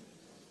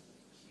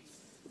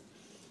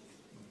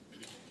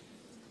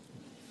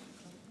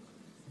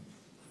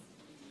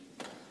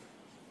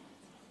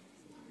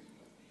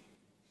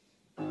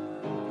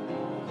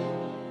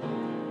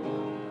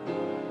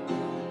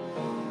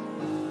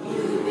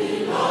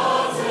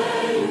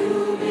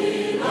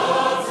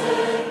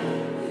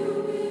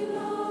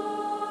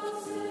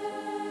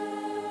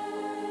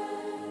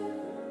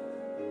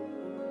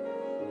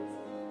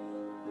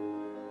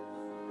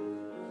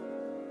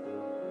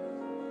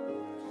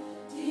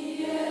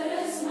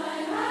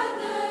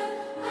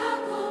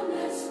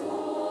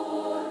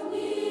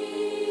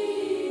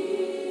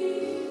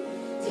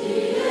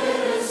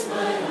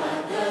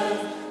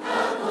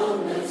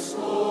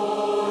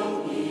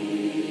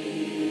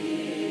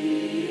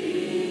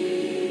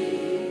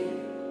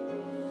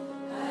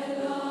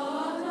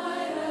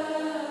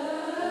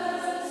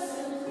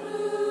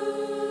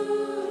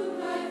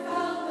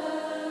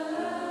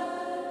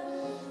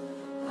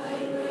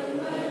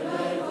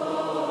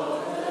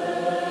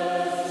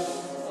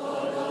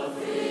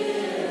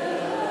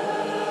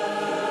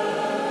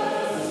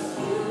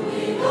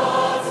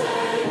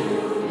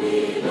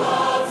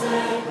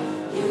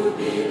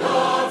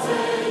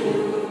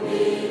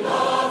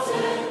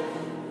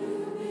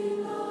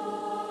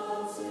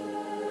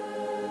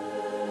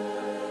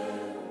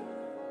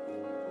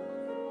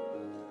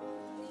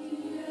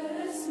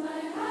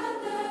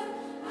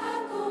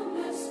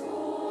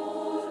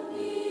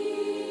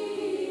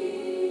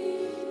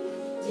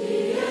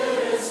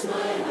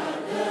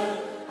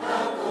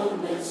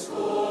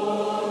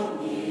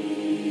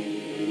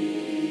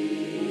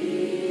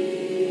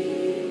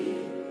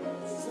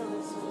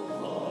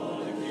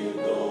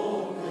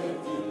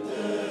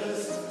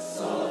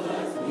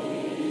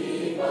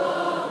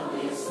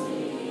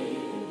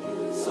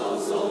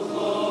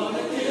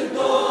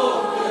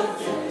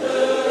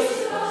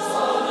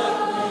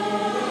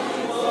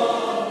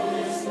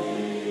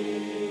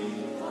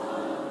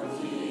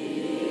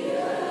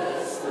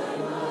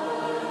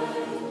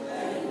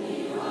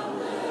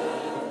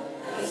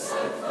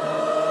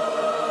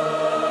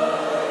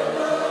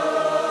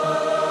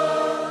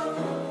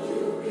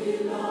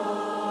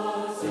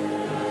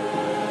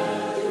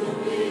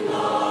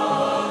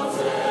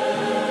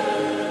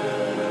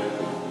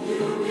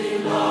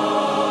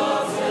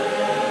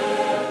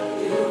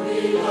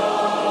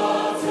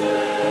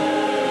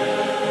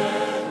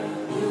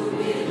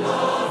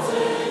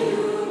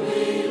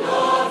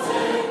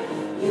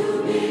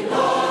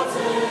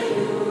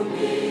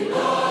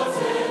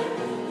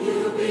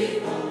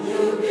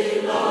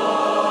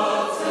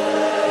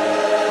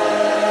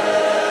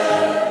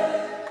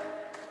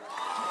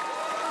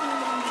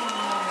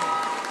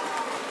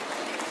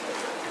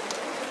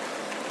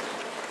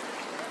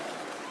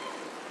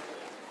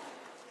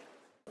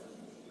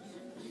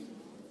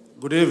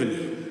 Good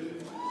evening.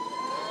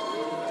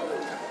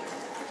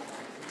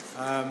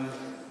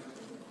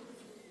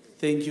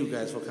 Thank you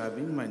guys for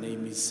coming. My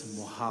name is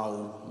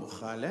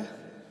Mohale,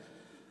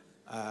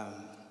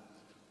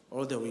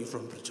 all the way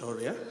from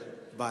Pretoria,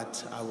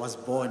 but I was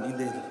born in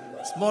the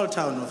small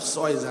town of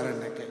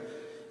Soizareneke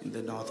in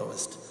the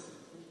northwest.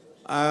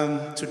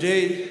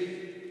 Today,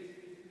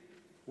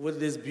 with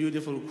this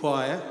beautiful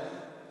choir,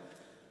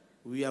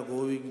 we are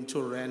going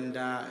to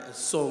render a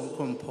song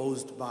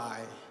composed by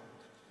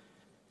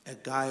a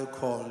guy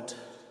called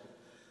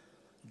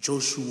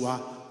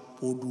Joshua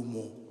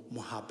Odumo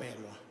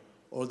Mohapelwa,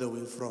 all the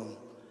way from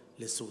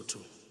Lesotho.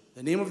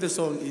 The name of the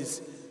song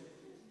is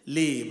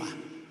Leba.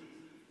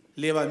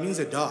 Leba means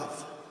a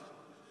dove.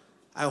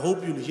 I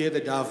hope you'll hear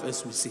the dove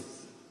as we sing.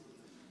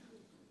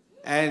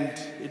 And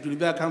it will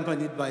be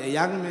accompanied by a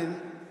young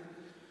man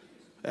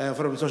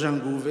from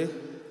Soshanguve,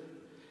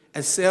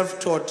 a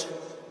self-taught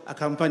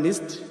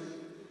accompanist.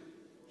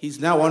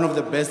 He's now one of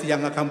the best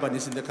young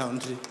accompanists in the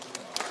country.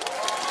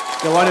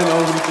 The one and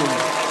only thing.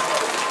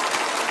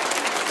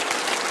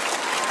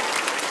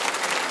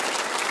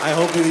 I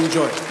hope you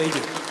enjoy. Thank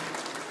you.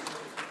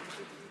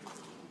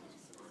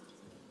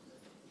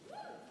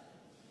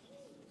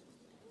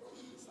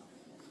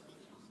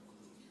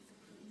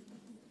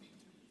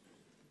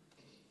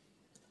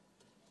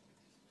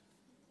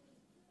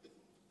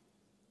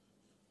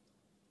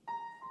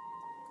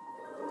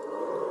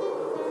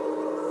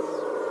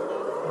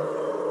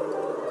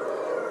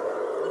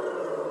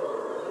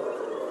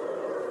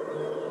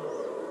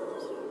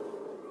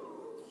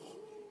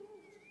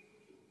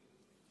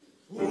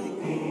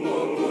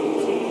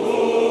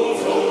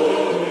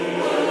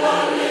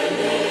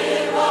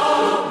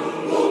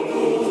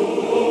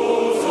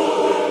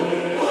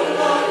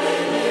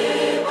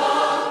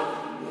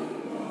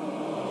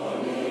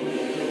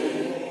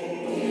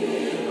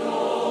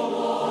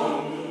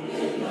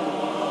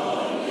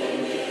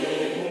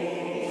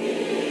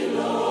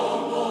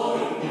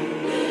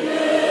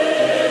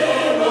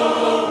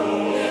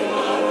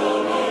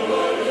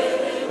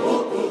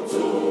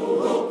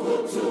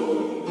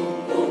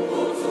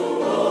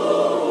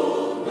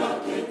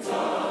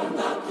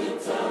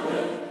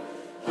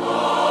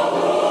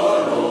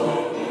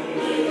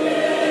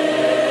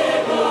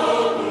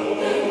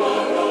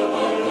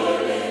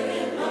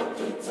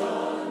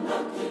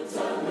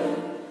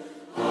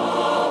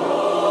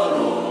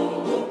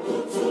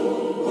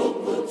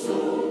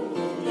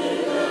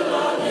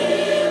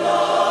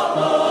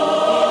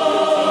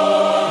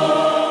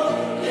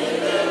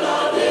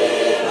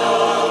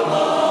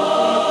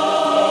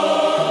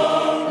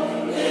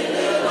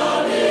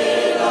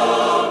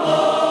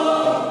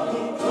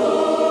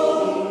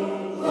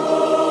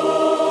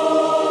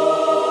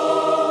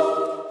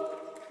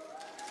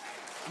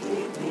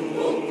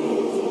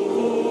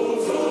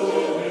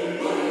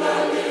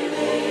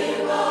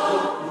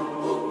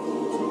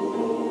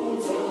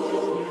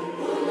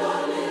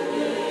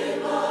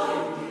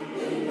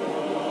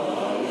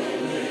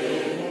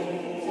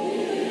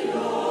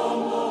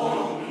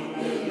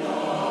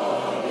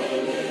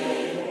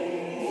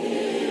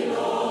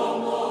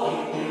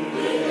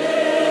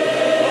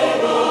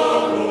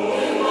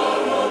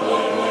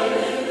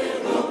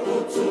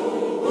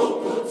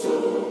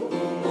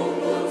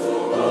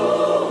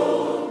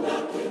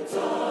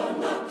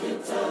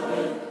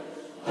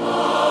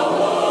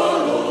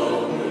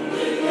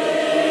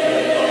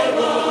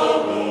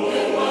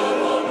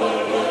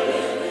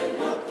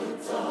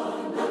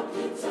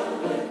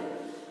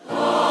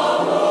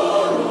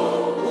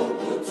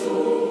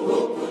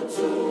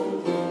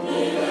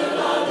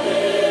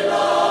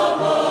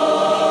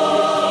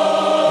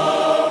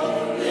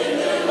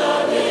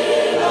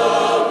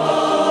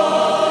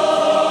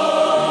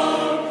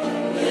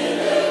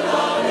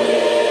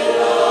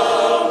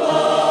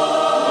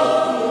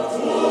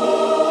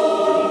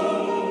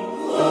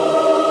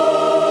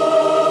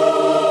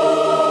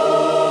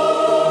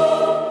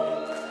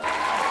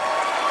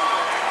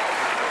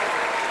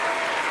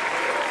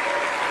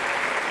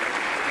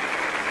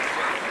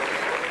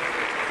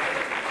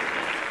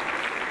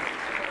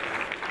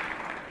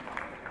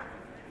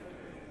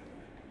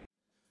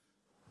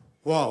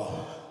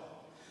 Wow.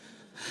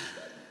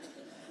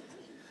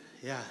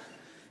 Yeah.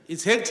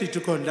 It's hectic to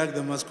conduct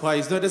the mass choir.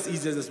 It's not as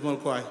easy as a small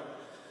choir.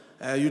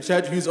 You try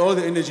to use all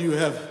the energy you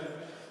have,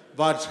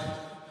 but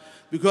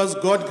because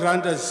God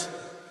grants us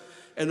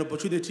an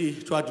opportunity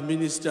to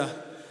administer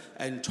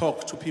and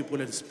talk to people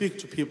and speak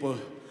to people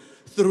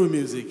through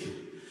music,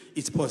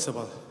 it's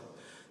possible.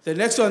 The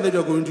next one that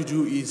we're going to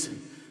do is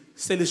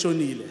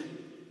Seleshonile.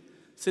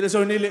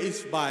 Seleshonile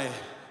is by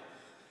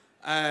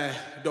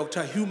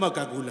Dr. Hugo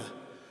Gagula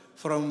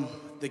from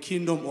the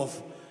Kingdom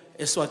of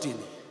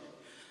Eswatini.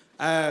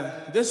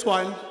 This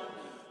one,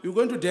 we're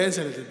going to dance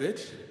a little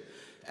bit,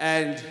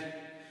 and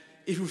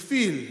if you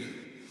feel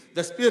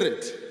the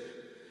spirit,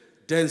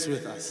 dance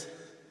with us.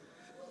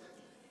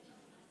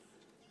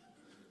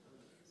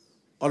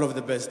 All of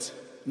the best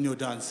in your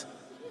dance.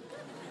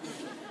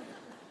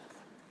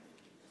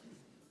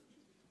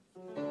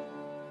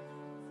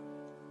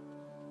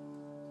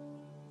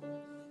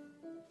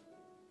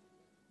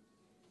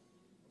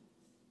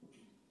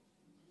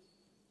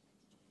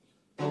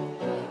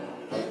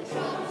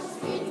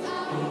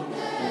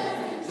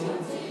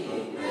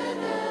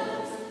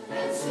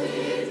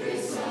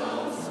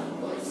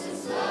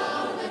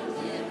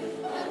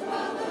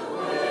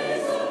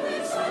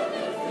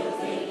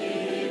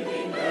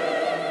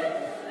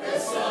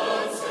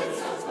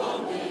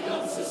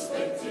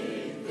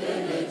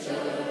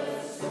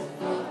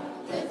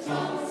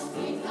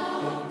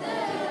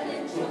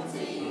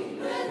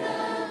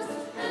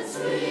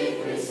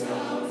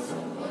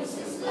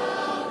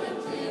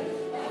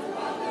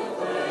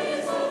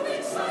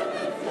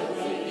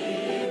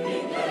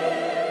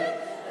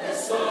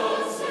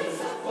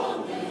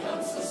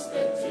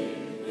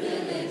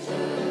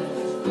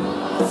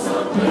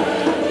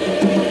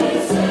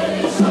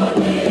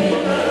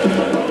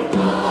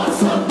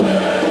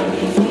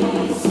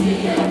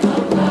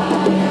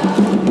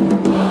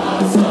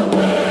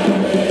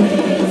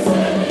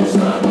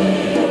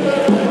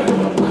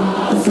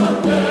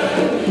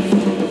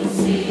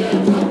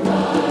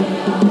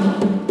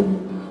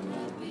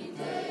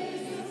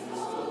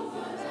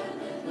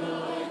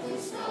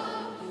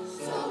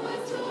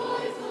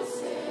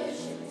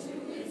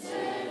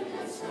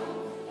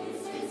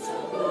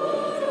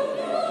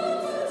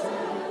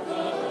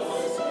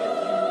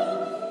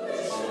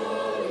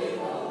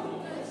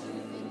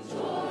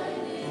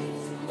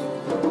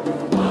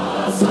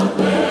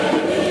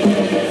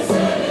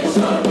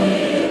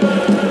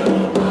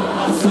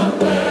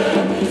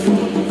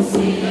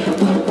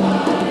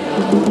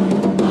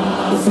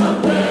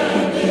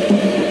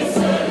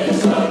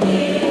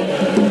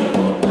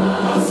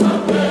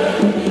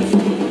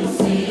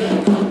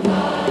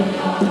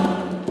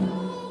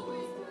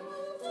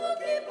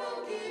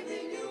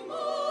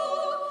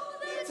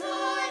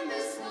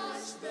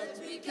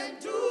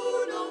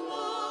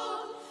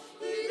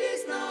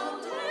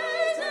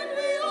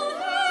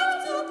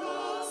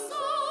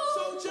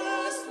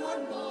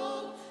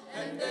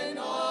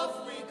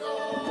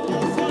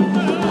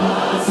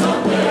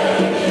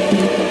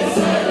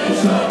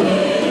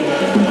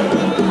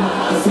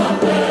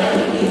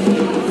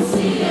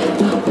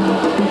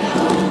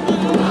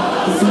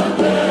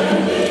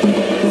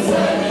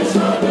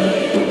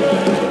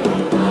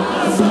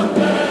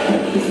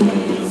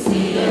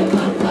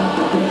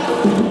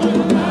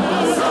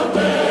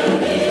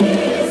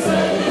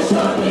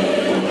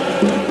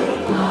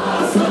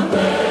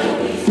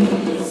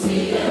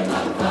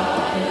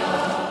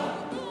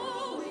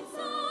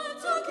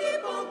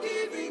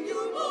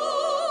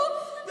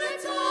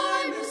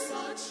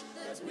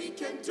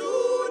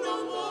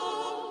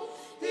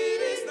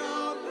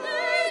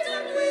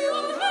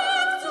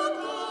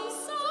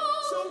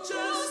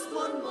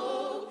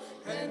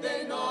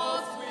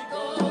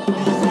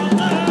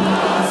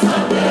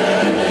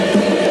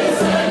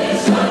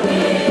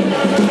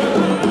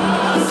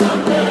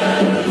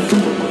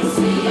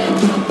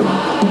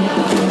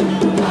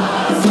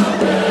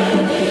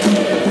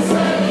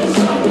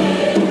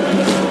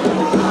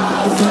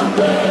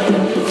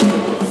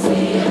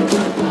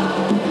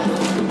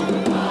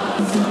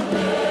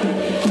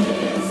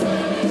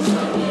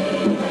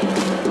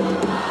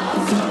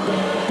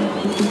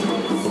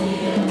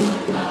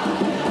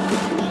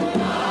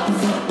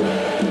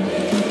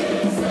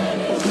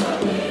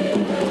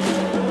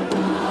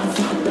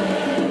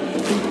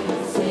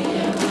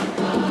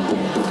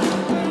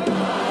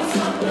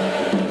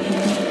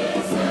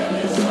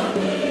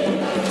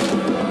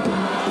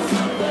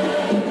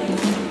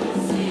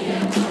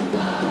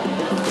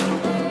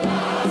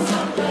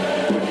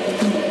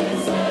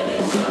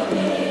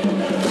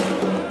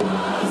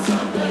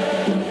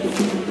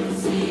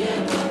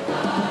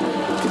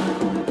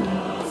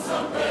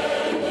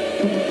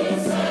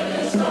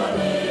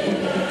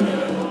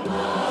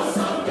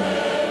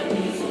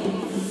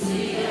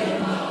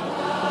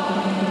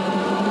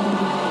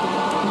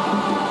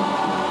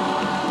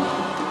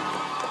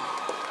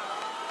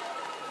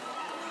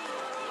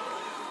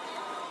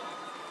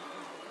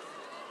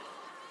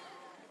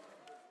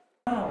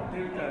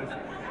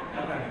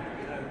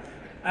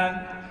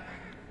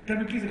 Can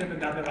we please give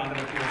another round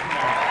of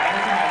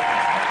applause?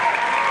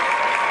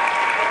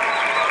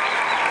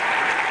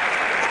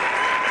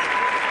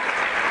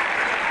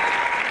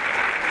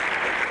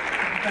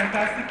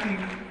 fantastic thing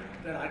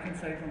that I can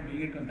say from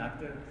being a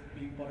conductor,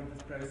 being part of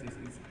this process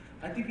is,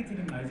 I think it's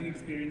an amazing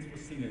experience for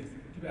singers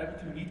to be able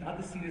to meet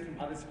other singers from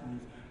other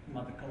schools, from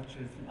other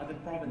cultures, from other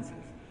provinces.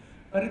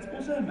 But it's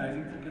also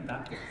amazing for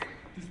conductors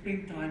to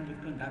spend time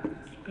with conductors,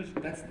 because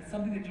that's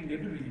something that you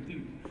never really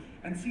do,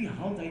 and see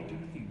how they do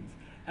things,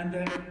 and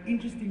the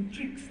interesting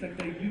tricks that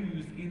they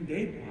use in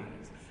their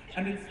choirs.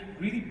 And it's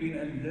really been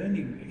a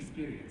learning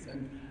experience,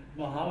 and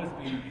Mahal has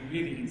been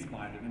really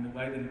inspiring in the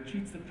way that he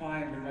treats the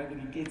choir and the way that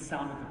he gets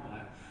sound with the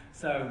choir.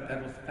 So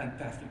that was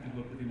fantastic to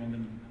work with him on the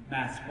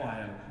mass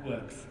choir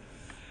works.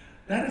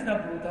 That has now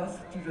brought us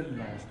to the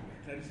last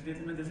work. Ladies and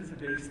gentlemen, this is a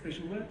very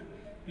special work,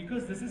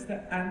 because this is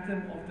the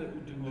anthem of the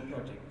UDUMO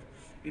project.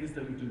 It is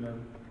the UDUMO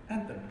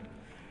anthem.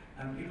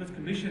 It was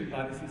commissioned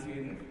by the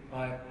CCNF,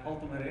 by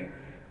Altomare,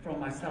 from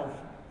myself,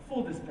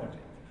 for this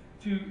project,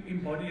 to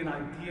embody an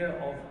idea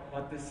of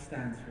what this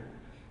stands for.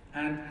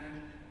 And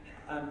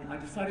I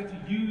decided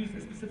to use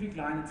a specific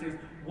line that says,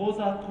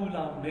 Woza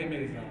Kula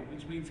Memeza,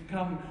 which means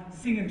come,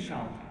 sing and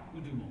shout,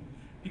 UDUMO.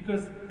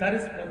 Because that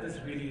is what this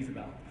really is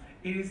about.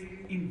 It is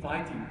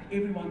inviting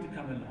everyone to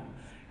come along.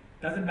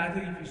 Doesn't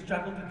matter if you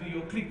struggle to do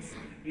your clicks.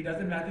 It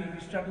doesn't matter if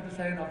you struggle to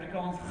say in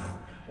Afrikaans,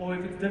 or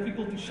if it's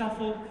difficult to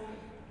shuffle.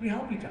 We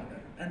help each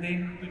other, and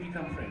then we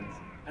become friends.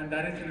 And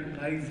that is an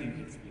amazing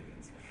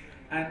experience.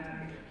 And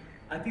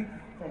I think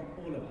from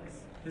all of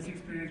us, this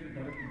experience would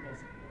not have been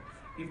possible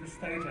if the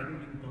stage hadn't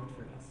been built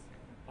for us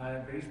by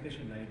a very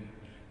special lady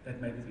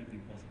that made this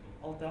evening possible.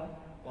 Alta,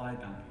 baie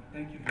dankie.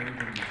 Thank you very,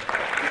 very much.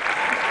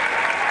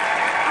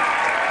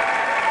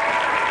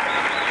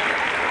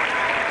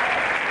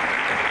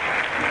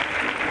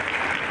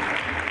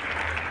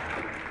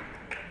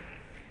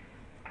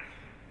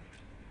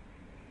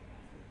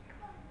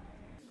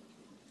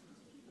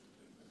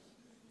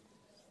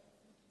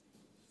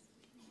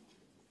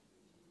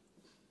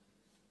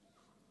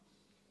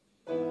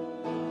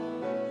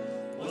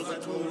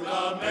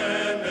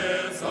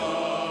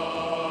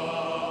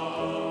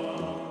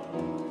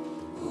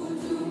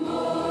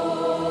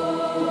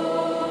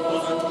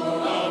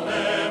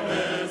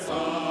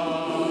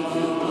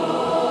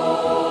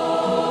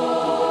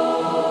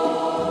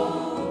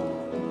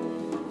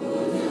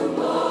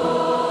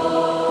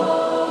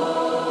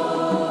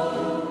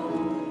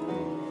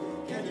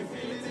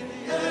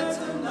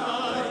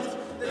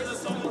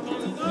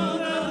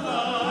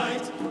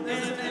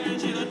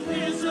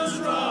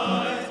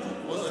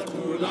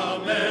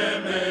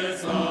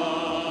 Memeza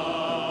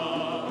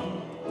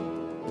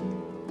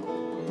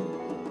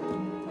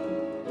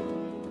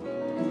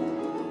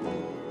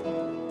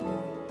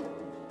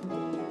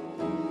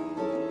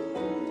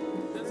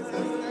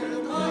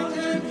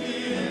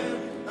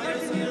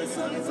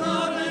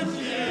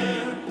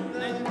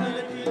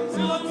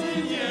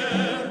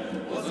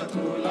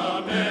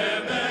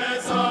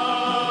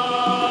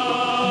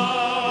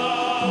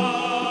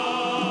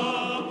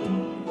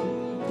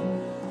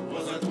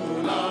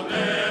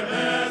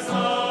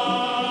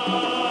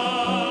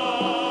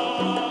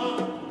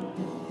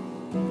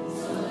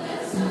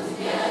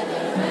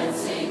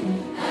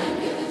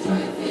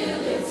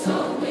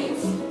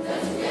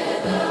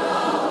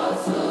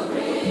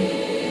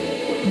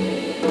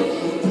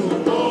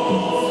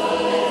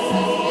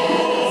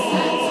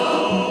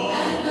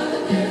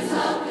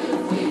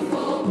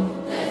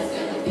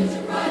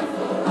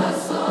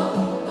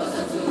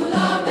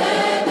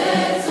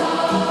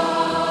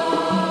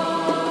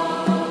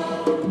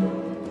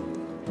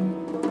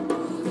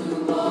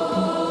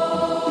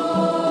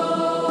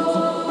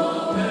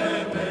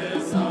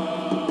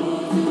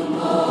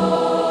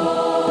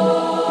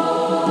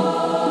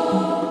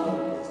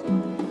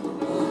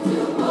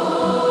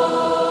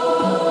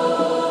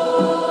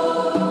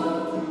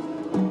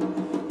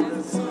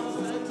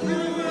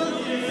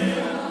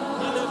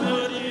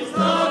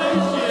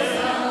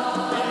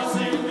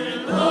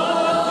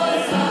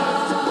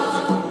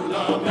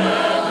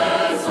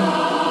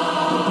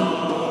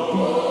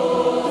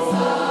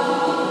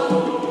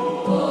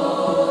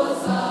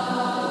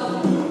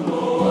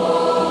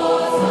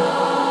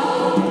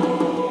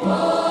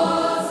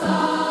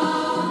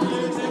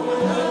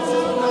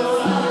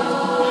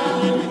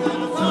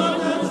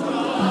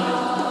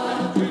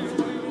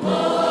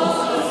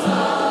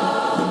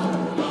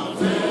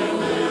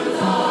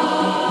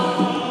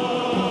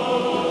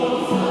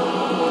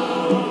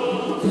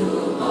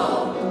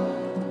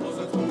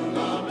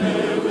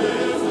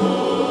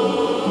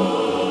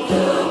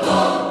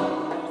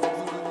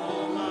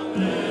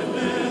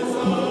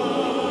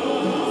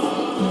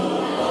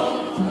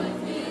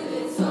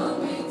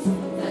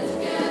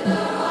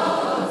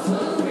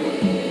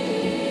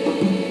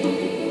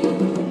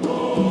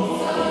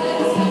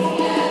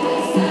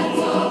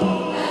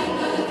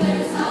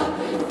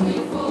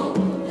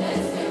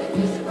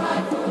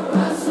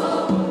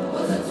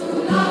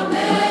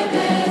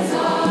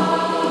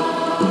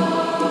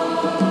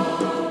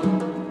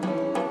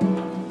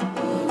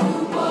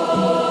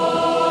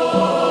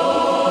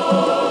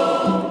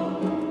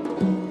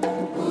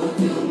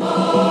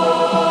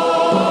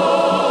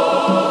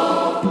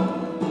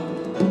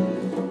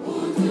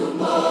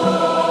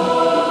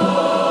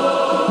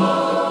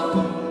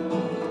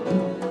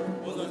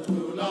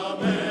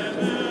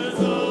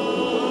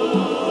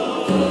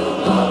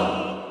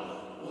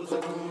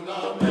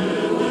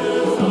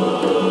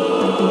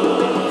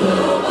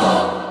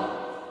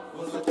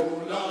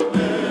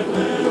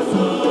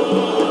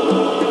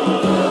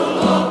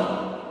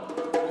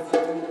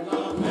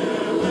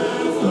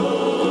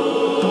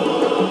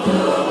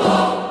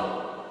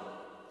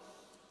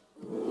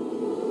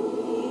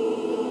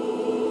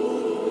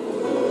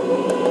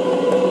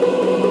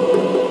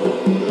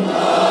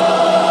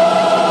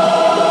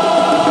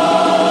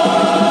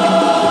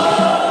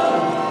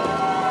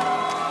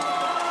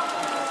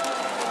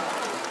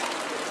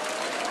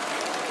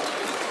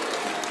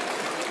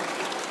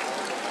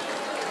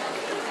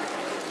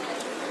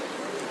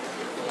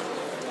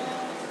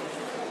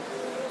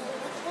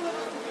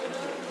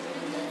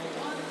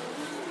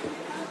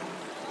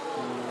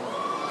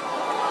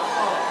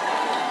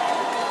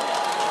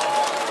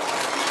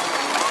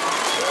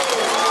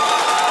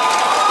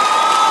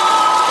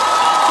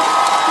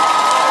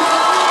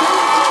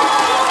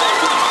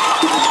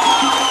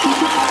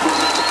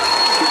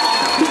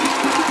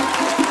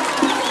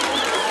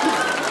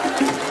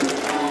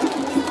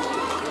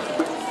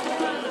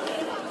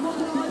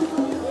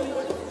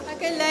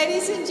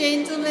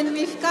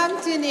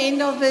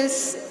end of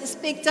this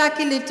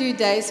spectacular 2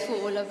 days for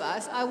all of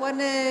us, I want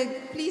to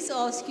please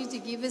ask you to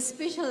give a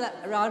special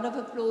round of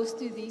applause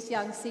to these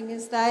young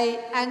singers,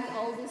 and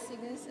older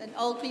singers and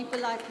old people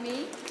like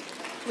me.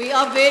 We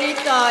are very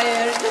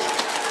tired.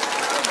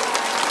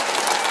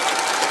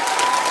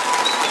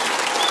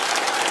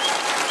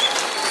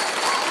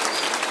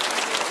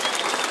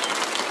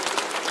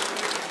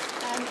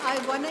 I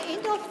want to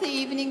end off the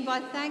evening by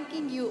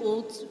thanking you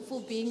all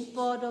for being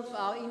part of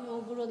our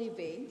inaugural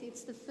event.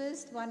 It's the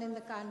first one in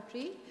the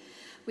country.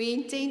 We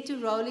intend to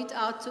roll it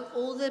out to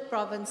all the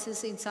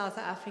provinces in South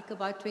Africa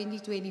by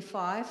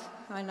 2025.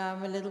 I know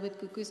I'm a little bit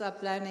cuckoo, so I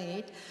plan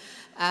ahead.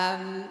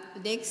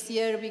 Next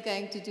year we're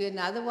going to do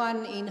another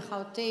one in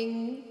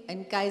Gauteng,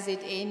 in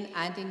KZN,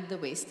 and in the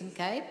Western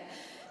Cape.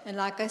 And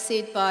like I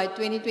said, by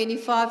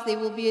 2025 there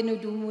will be an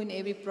UDUMO in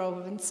every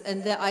province,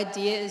 and the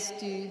idea is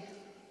to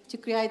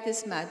create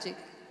this magic.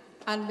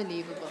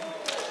 Unbelievable.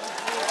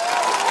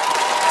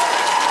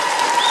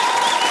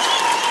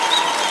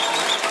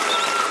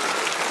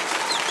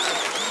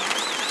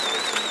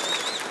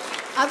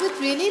 I would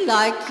really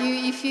like you,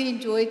 if you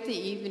enjoyed the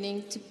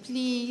evening, to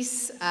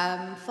please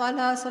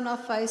follow us on our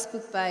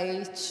Facebook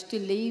page, to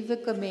leave a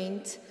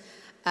comment,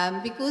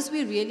 because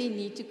we really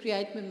need to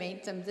create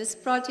momentum. This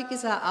project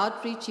is our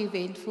outreach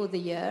event for the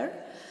year,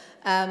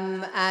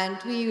 and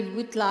we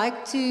would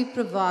like to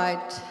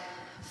provide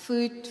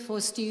food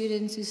for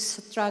students who are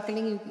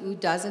struggling, who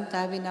doesn't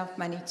have enough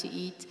money to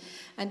eat.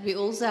 And we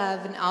also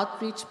have an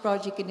outreach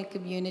project in the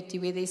community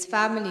where there's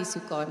families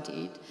who can't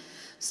eat.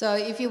 So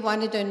if you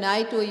want to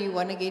donate or you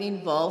want to get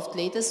involved,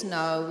 let us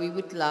know. We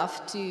would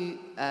love to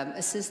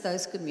assist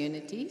those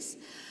communities.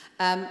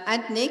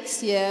 And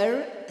next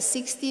year,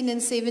 16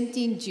 and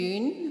 17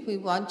 June, we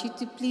want you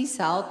to please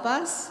help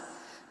us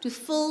to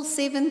fill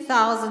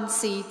 7,000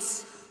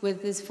 seats for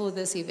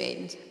this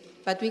event.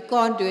 But we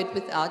can't do it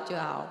without your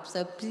help.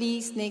 So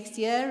please, next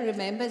year,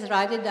 remember,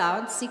 write it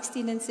down,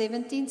 16 and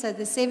 17. So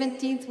the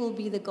 17th will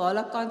be the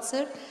gala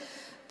concert.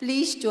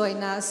 Please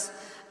join us.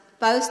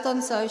 Post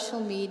on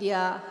social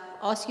media.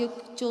 Ask your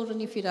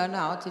children if you don't know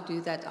how to do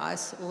that. I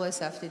always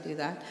have to do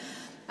that.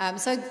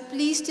 So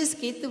please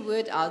just get the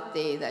word out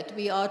there that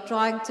we are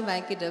trying to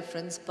make a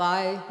difference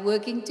by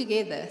working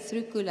together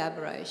through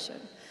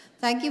collaboration.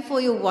 Thank you for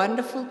your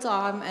wonderful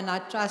time, and I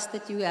trust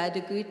that you had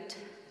a good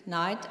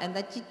night and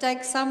that you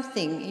take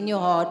something in your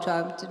heart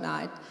home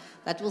tonight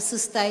that will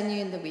sustain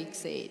you in the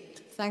weeks ahead.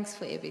 Thanks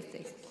for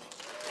everything.